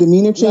 Is your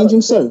demeanor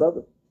changing, sir?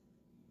 Brother.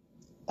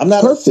 I'm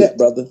not upset,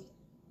 brother.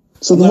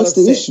 So then what's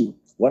the issue?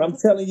 What I'm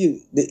telling you,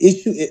 the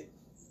issue is,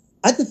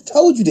 I just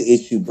told you the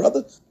issue,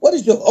 brother. What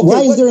is your, okay,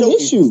 why is there an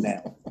issue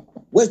now?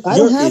 What's I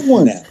don't have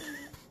one. Now?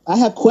 I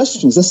have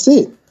questions. That's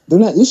it. They're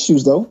not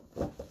issues, though.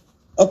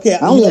 Okay,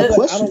 I only have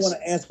questions. I don't want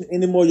to answer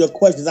any more of your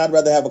questions. I'd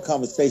rather have a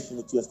conversation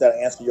with you instead of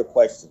answering your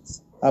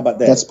questions. How about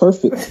that? That's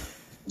perfect.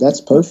 That's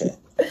perfect.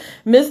 Okay.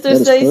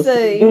 Mr.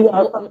 Say,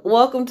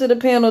 welcome to the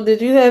panel.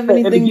 Did you have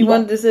anything you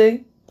wanted to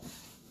say?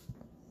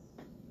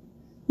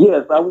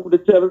 Yes, I want to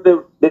tell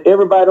them that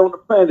everybody on the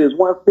planet is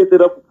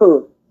 1/50 of a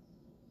cousin.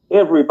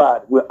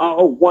 Everybody. We're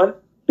all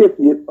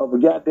 1/50 of a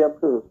goddamn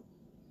cousin.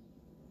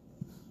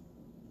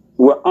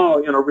 We're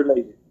all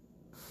interrelated.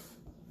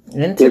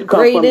 It's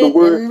come from the Integrated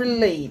word and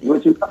related.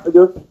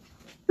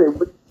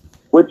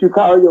 what you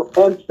call your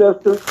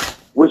ancestors,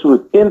 which was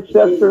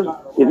ancestors.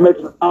 It makes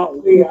us all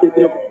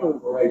 1/50 of a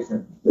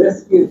cousin.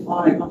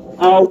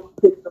 All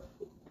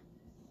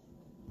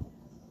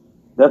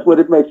that's what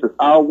it makes us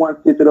all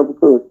 1/50 of a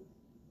cousin.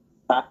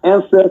 Our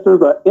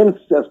ancestors are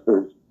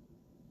ancestors.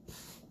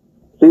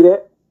 See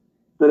that?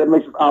 So that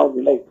makes us all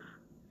related.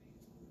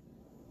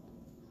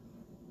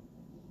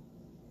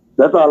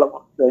 That's all I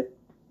want to say.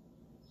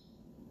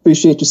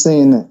 Appreciate you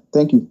saying that.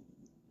 Thank you.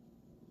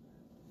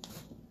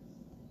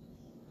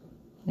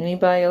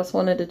 Anybody else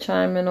wanted to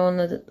chime in on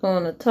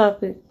the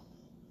topic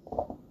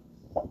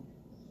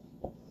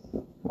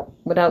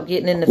without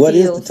getting in the What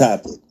is field? the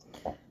topic?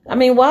 I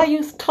mean, why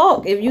you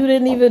talk if you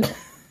didn't even?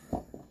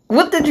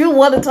 What did you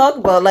want to talk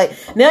about? Like,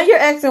 now you're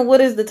asking what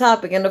is the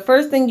topic, and the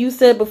first thing you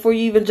said before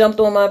you even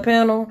jumped on my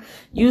panel,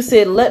 you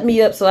said, "Let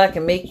me up so I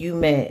can make you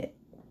mad."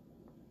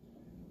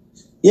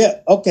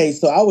 Yeah, okay,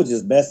 so I was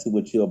just messing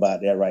with you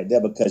about that right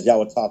there because y'all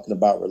were talking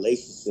about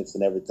relationships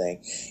and everything.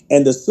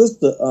 And the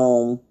sister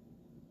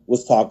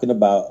was talking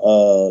about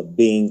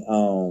being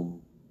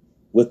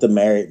with a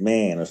married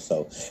man or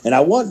so. And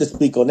I wanted to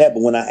speak on that,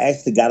 but when I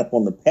actually got up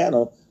on the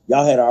panel,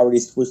 y'all had already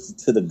switched it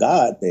to the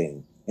God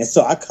thing. And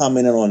so I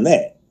commented on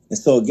that. And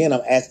so again,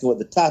 I'm asking what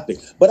the topic.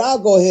 But I'll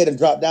go ahead and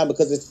drop down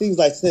because it seems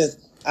like since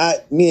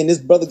me and this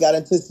brother got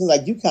into it, seems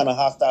like you kind of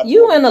hostile.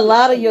 You and a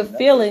lot of your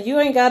feelings. You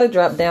ain't got to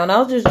drop down.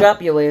 I'll just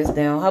drop your ass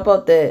down. How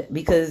about that?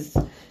 Because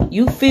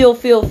you feel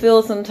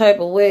some type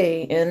of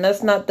way, and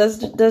that's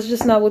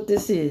just not what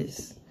this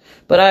is.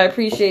 But I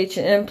appreciate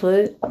your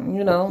input.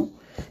 You know,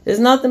 it's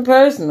nothing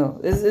personal.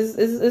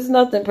 It's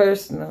nothing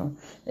personal.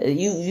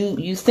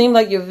 You seem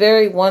like you're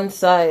very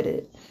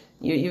one-sided.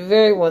 You're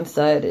very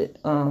one-sided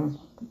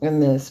in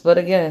this. But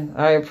again,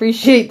 I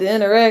appreciate the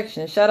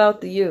interaction. Shout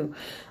out to you.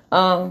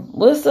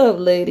 What's up,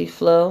 Lady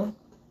Flo?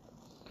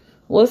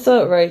 What's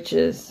up,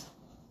 Righteous?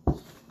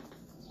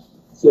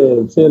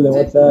 Chilling.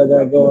 What y'all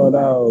got going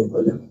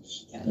on?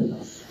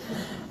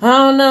 I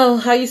don't know.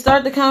 How you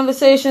start the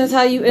conversation is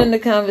how you end the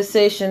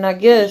conversation, I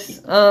guess.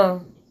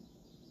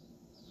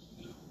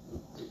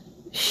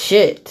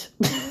 Shit.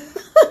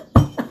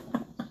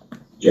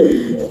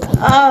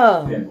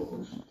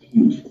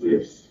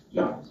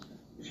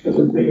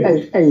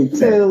 Hey,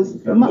 Tails,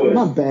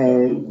 my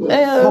bad.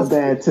 My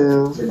bad,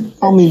 Tails. I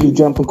don't mean to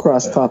jump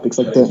across topics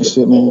like that and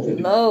shit, man.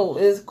 No,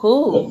 it's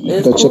cool.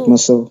 It's gotta cool. check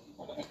myself.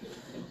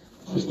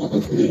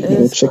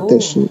 It's check cool.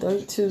 that shit.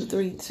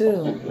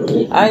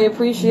 3232. I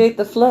appreciate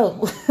the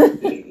flow.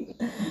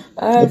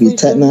 I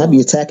be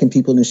attacking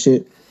people and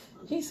shit.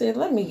 He said,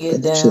 "Let me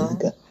get down."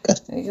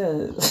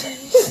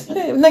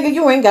 Nigga,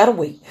 you ain't gotta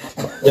wait.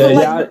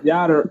 Yeah,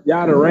 y'all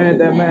done ran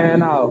that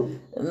man off.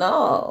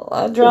 No,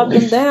 I dropped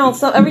him down.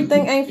 So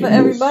everything ain't for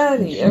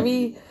everybody.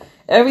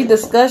 Every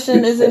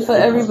discussion isn't for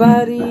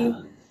everybody.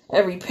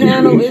 Every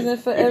panel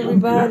isn't for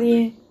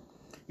everybody.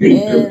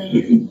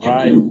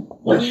 And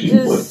we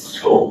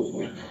just,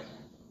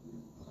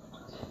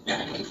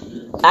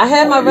 I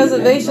had my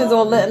reservations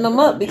on letting them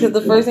up because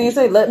the first thing you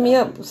say, "Let me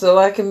up so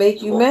I can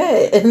make you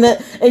mad,"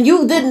 and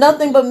you did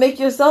nothing but make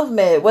yourself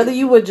mad. Whether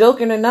you were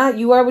joking or not,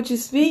 you are what you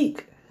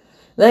speak.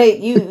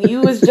 Like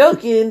you was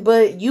joking,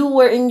 but you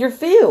were in your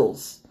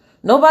feels.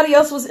 Nobody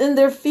else was in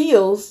their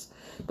feels,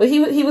 but he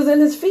was in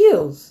his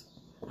feels.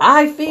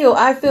 I feel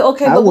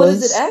okay, but what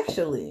is it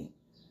actually?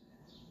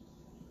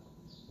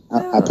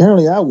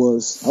 Apparently, I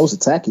was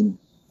attacking.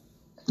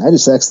 I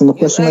just asked him a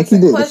question like he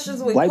did.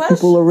 White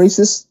people are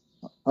racist.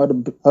 Are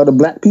the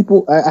black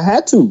people? I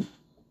had to.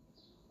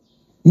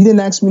 You didn't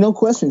ask me no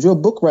questions. You're a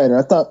book writer.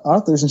 I thought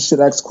authors and shit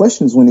ask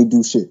questions when they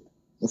do shit.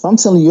 If I'm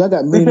telling you I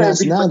got many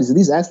nationalities, at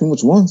least ask me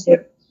which ones.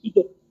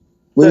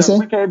 What you say?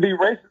 We can't be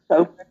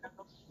racist.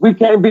 We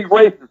can't be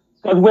racist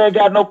because we ain't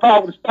got no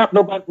power to stop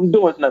nobody from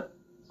doing nothing.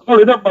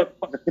 Only them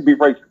motherfuckers can be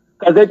racist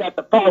because they got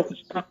the power to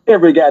stop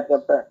every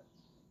goddamn thing.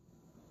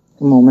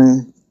 Come on,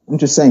 man. I'm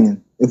just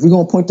saying. If we're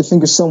going to point the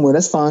finger somewhere,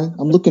 that's fine.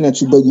 I'm looking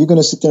at you, but you're going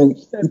to sit there and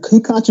he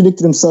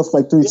contradicted himself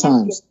like 3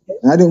 times.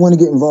 And I didn't want to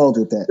get involved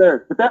with that.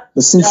 Sure, but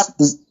since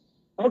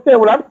okay,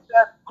 well, I'm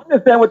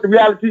just saying what the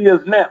reality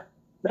is now.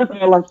 That's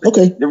all I'm saying.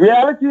 Okay. The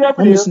reality of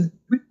it is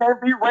we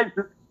can't be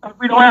racist because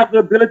we don't have the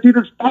ability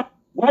to stop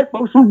white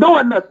folks from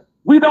doing nothing.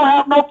 We don't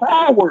have no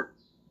power.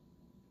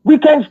 We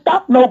can't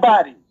stop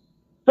nobody.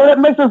 So that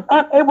makes us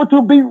unable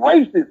to be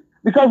racist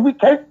because we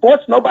can't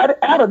force nobody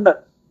out of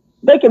nothing.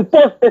 They can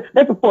force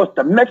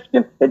the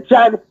Mexican, the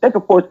Chinese, they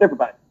can force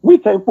everybody. We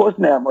can't force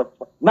now,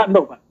 motherfucker. Not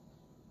nobody.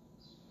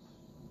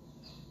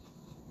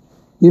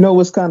 You know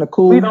what's kind of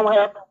cool? We don't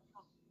have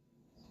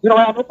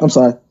no I'm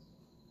sorry.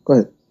 Go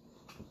ahead.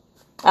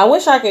 I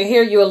wish I could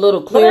hear you a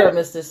little clearer,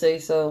 Mr. Say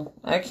So.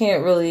 I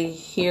can't really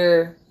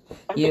hear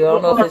you. I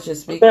don't know if it's your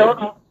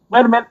speaker.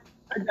 Wait a minute.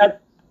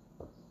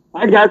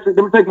 I got you.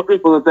 Let me take my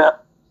earphones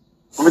out.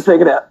 Let me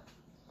take it out.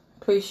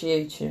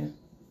 Appreciate you.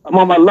 I'm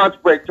on my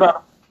lunch break, trying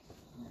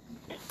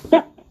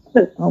to.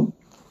 Oh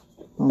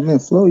man,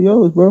 flow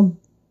yours, bro.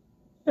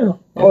 I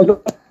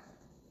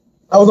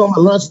was on my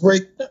lunch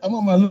break. I'm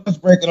on my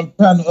lunch break, and I'm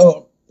trying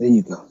to. There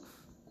you go.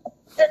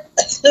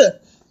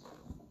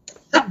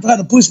 I'm trying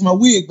to push my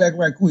wig back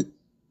right quick.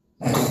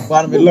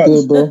 Bottom of lunch.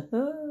 Good, bro.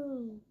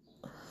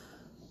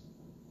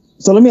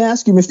 So let me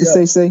ask you,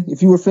 Mr. Say,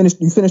 if you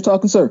finished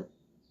talking, sir?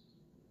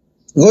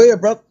 Go ahead,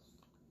 brother.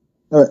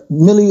 All right,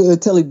 Millie,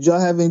 Telly, did y'all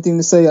have anything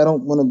to say? I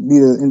don't want to be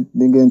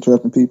the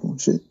interrupting people.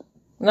 Shit.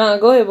 Nah,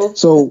 go ahead, bro.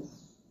 So,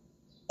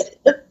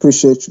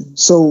 appreciate you.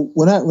 So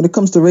when it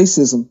comes to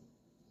racism,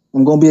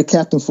 I'm going to be a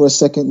captain for a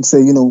second and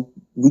say,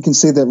 we can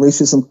say that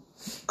racism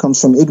comes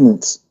from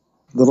ignorance,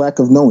 the lack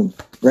of knowing,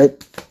 right?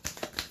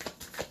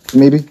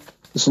 Maybe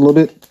just a little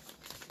bit.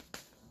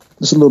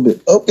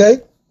 Okay,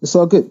 it's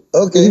all good.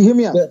 Okay, hear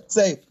me out.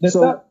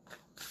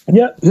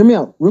 Hear me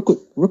out, real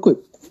quick.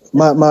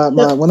 My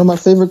one of my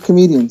favorite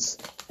comedians.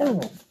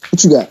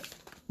 What you got,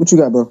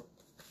 bro?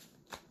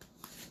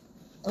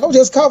 I'm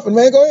just coughing,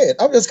 man. Go ahead.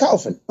 I'm just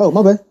coughing. Oh,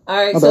 my bad. All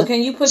right, so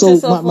can you put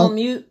yourself on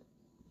mute?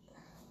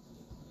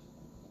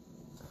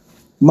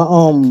 My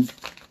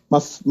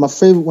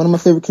favorite, one of my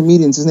favorite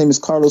comedians, his name is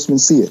Carlos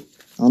Mencia. I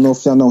don't know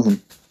if y'all know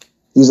him.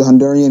 He's a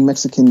Honduran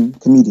Mexican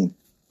comedian,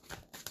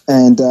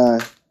 and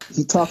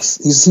he talks.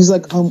 He's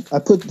like I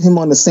put him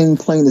on the same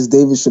plane as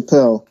David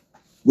Chappelle,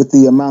 with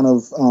the amount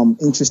of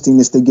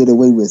interestingness they get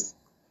away with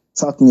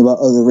talking about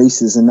other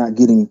races and not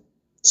getting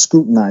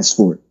scrutinized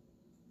for it.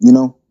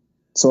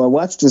 So I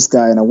watch this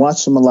guy, and I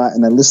watch him a lot,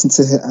 and I listen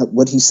to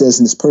what he says,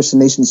 and his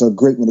personations are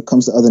great when it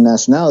comes to other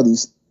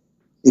nationalities.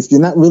 If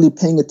you're not really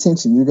paying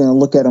attention, you're going to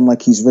look at him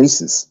like he's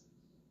racist.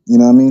 You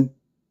know what I mean?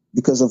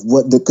 Because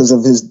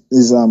of his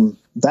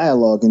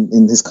dialogue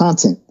and his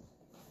content.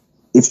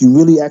 If you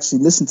really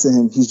actually listen to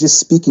him, he's just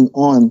speaking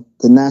on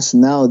the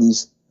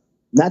nationalities,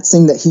 not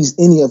saying that he's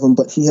any of them,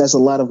 but he has a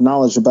lot of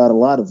knowledge about a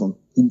lot of them.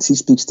 He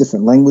speaks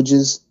different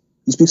languages.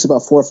 He speaks about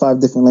 4 or 5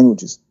 different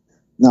languages.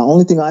 Now,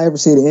 only thing I ever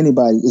say to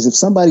anybody is if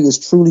somebody is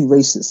truly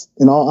racist,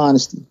 in all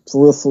honesty,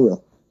 for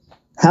real,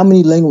 how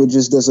many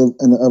languages does a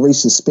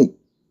racist speak?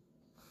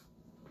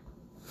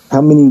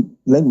 How many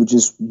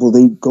languages will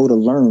they go to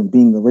learn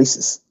being a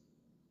racist?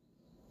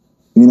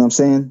 You know what I'm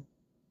saying?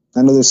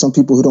 I know there's some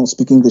people who don't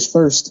speak English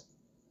first,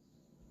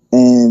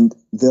 and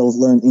they'll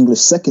learn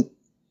English second,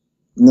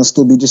 and they'll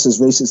still be just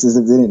as racist as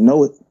if they didn't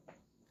know it.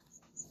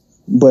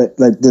 But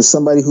there's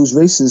somebody who's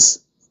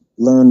racist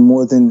learn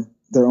more than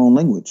their own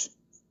language.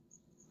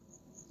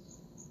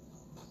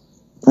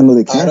 I know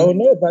they can. I don't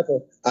know about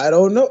that. I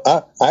don't know.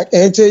 I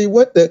can't tell you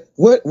what they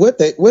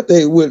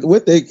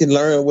can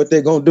learn, what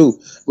they're gonna do.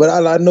 But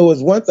all I know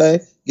is one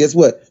thing. Guess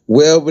what?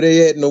 Wherever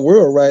they at in the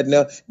world right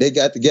now, they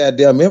got the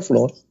goddamn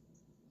influence.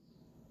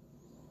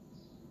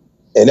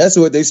 And that's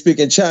what they speak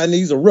in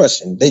Chinese or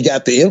Russian. They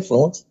got the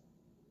influence.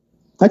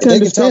 I can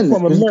understand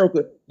talk from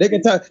America. They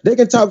can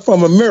talk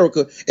from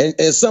America,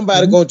 and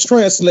somebody gonna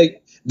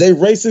translate their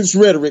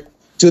racist rhetoric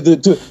to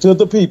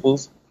the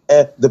peoples.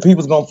 And the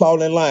people's gonna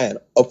fall in line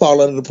or fall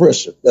under the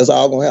pressure. That's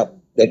all gonna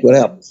happen. That's what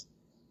happens.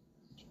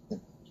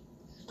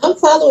 I'm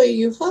following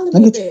you. Follow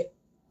me back.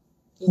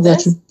 I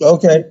got you.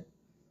 Okay.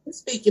 You're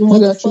speaking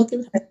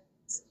motherfucking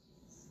facts.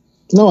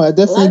 No, I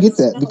definitely get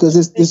that because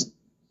it's.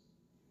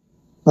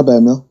 My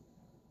bad, Mel.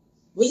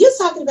 When you're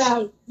talking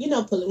about,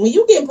 when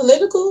you get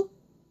political,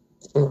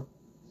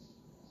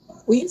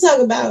 when you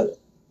talk about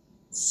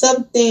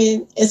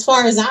something as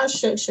far as our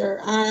structure,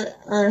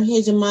 our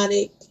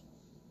hegemonic.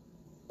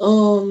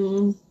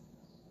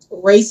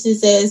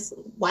 Racist as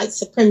white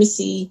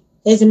supremacy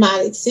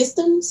hegemonic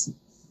systems,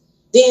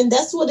 then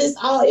that's what it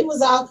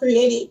was all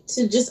created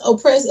to just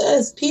oppress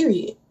us,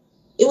 period.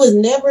 It was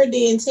never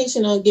the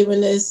intention on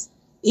giving us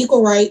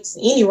equal rights,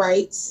 any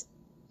rights,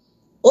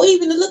 or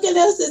even to look at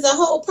us as a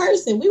whole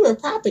person. We were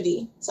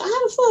property. So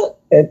how the fuck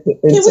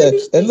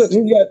and look,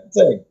 you got to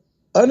say,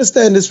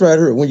 understand this right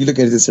here when you look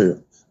at this here.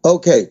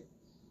 Okay.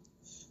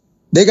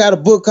 They got a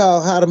book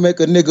called How to Make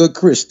a Nigga a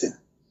Christian.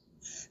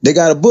 They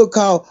got a book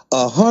called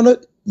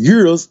 100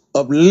 Years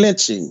of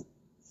Lynching.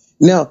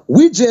 Now,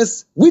 we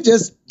just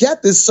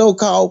got this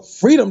so-called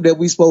freedom that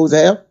we supposed to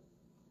have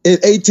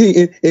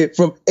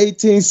from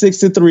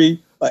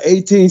 1863 or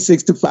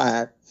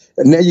 1865.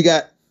 And now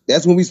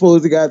that's when we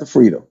supposed to got the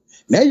freedom.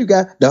 Now you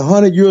got the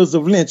 100 years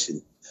of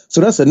lynching.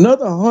 So that's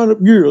another 100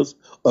 years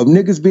of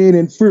niggas being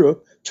in fear,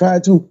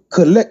 trying to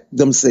collect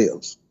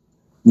themselves.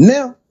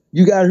 Now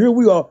you got, here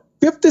we are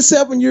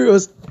 57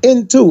 years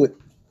into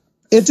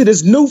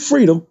this new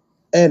freedom,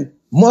 and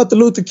Martin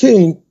Luther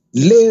King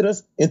led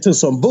us into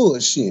some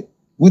bullshit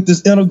with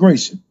this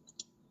integration.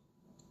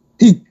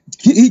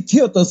 He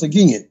killed us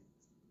again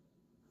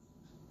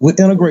with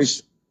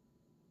integration.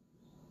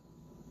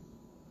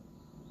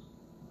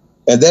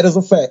 And that is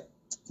a fact.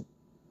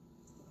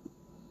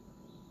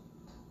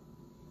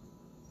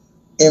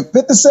 In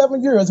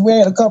 57 years, we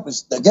ain't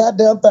accomplished the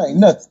goddamn thing,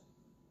 nothing.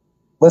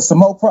 But some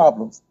more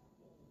problems.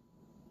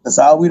 That's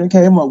all we done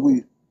came up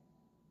with.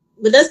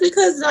 But that's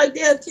because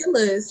they'll kill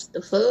us.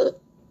 The fuck?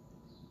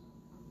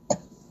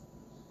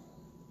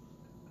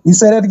 You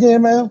say that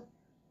again, ma'am?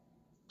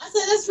 I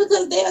said that's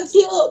because they'll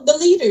kill the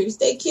leaders.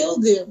 They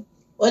killed them.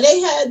 Or they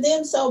had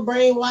them so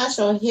brainwashed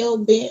or hell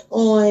bent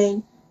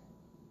on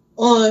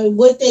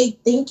what they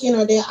thinking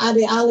or their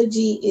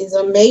ideology is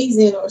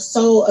amazing or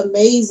so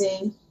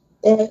amazing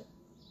that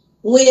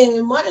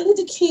when Martin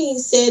Luther King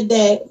said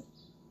that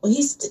when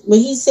he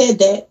said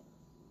that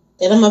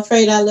I'm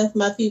afraid I led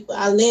my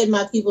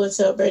people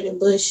into a burning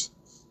bush,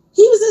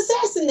 he was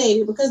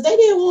assassinated because they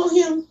didn't want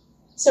him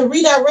to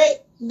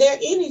redirect their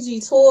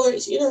energy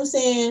towards, you know what I'm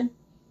saying,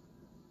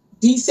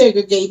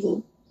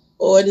 desegregating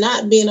or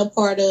not being a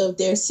part of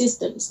their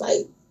systems.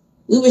 Like,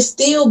 we were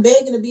still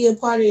begging to be a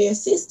part of their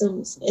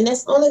systems, and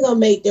that's only gonna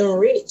make them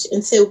rich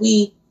until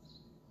we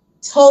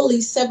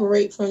totally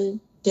separate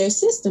from their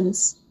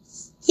systems.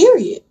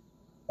 Period.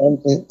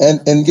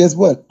 And guess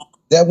what?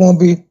 That won't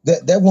be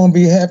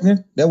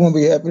happening. That won't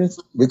be happening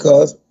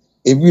because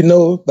if you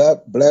know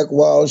about Black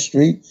Wall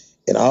Street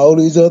and all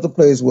these other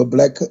places where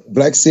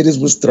black cities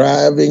was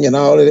thriving and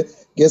all of that,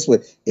 guess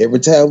what? Every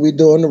time we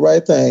doing the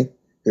right thing,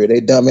 here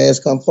they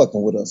dumbass come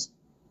fucking with us.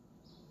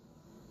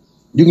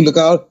 You can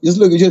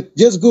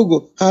just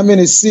Google how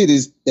many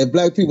cities that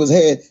black people's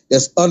had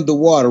that's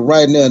underwater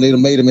right now, and they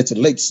done made them into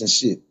lakes and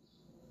shit.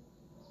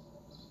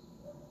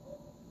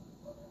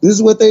 This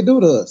is what they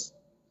do to us.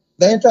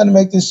 They ain't trying to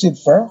make this shit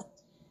fair.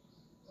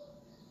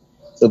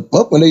 So,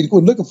 but when they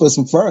quit looking for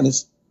some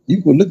fairness,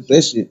 you could look at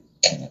that shit.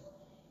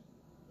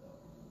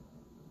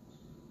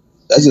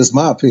 That's just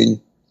my opinion.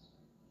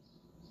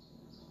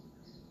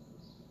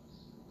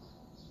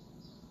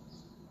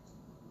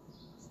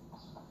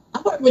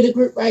 I work with a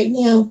group right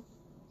now.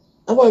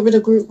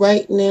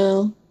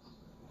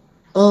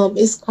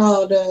 It's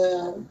called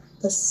the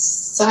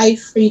Sci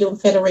Freedom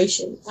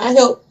Federation. I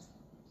help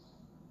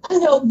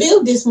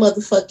build this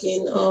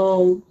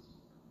motherfucking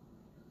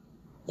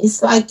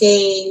it's like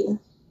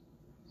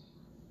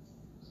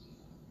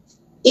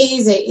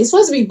it's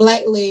supposed to be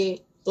black led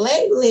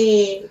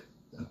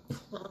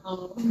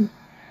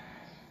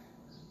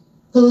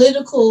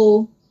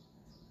political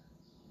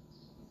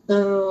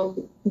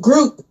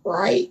group,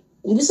 right?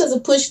 And this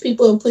doesn't push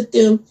people and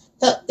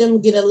help them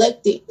get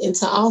elected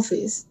into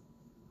office.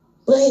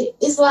 But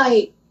it's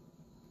like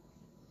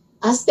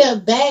I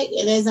step back,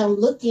 and as I'm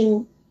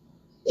looking,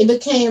 it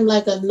became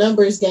like a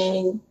numbers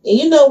game. And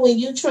you know, when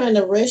you're trying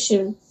to rush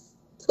and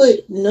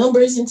put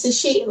numbers into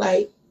shit,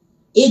 like,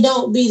 it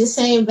don't be the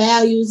same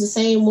values, the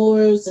same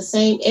morals, the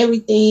same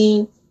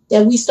everything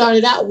that we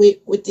started out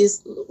with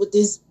this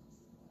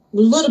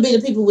little bit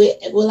of people with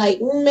like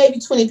maybe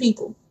 20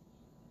 people.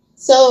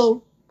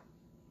 So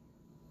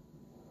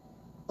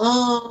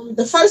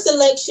the first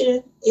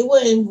election, it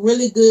wasn't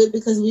really good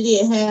because we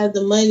didn't have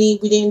the money.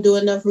 We didn't do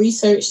enough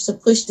research to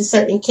push the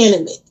certain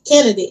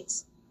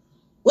candidates,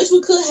 which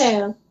we could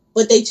have,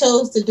 but they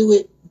chose to do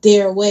it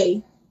their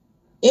way.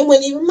 It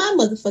wasn't even my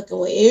motherfucking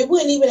way. It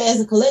wasn't even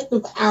as a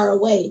collective our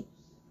way.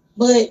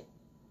 But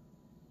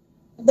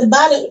what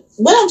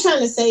I'm trying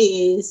to say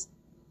is,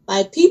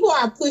 like, people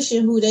are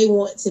pushing who they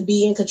want to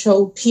be in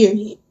control,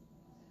 period.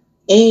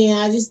 And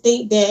I just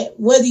think that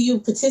whether you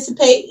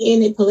participate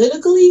in it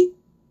politically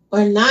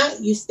or not,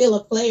 you're still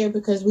a player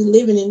because we're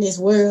living in this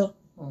world.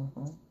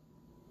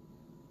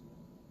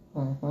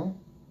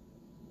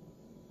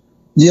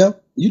 Yeah,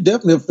 you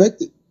definitely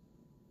affected.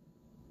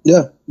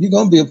 Yeah, you're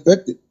gonna be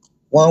affected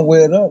one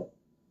way or another.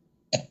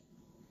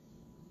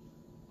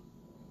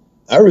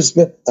 I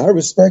respect.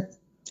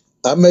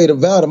 I made a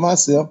vow to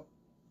myself.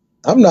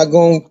 I'm not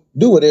gonna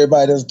do what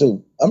everybody else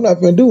do. I'm not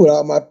gonna do what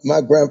all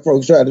my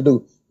grandfolks try to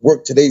do.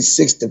 Work till they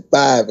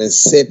 65 and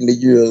 70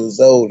 years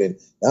old, and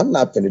I'm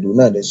not gonna do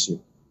none of that shit.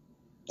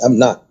 I'm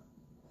not.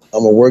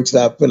 I'm gonna work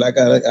till I feel like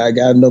I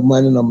got enough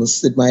money, and I'm gonna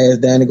sit my ass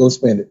down and go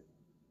spend it.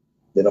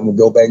 Then I'm gonna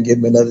go back and get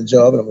me another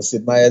job, and I'm gonna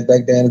sit my ass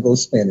back down and go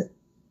spend it.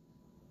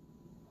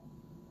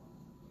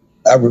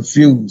 I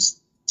refuse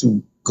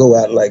to go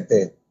out like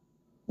that.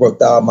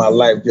 Worked all my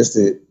life just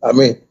to, I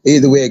mean,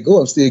 either way it go,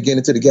 I'm still getting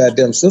into the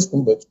goddamn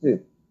system, but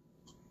shit.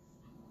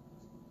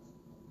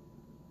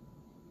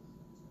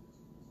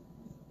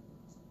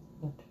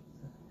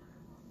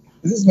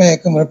 This man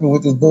coming up here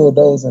with this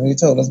bulldozer, and he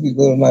told us we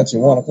go to lunch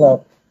at 1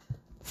 o'clock.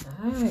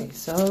 Alright,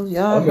 so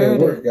y'all I'm heard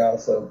at work, it. y'all,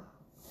 so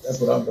that's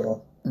what I'm doing.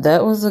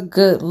 That was a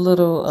good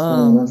little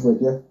lunch break,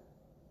 yeah?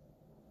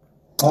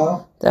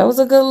 That was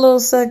a good little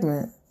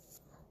segment.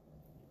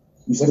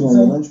 You still on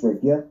your lunch break,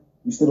 yeah?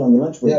 You still on your lunch break? Yeah.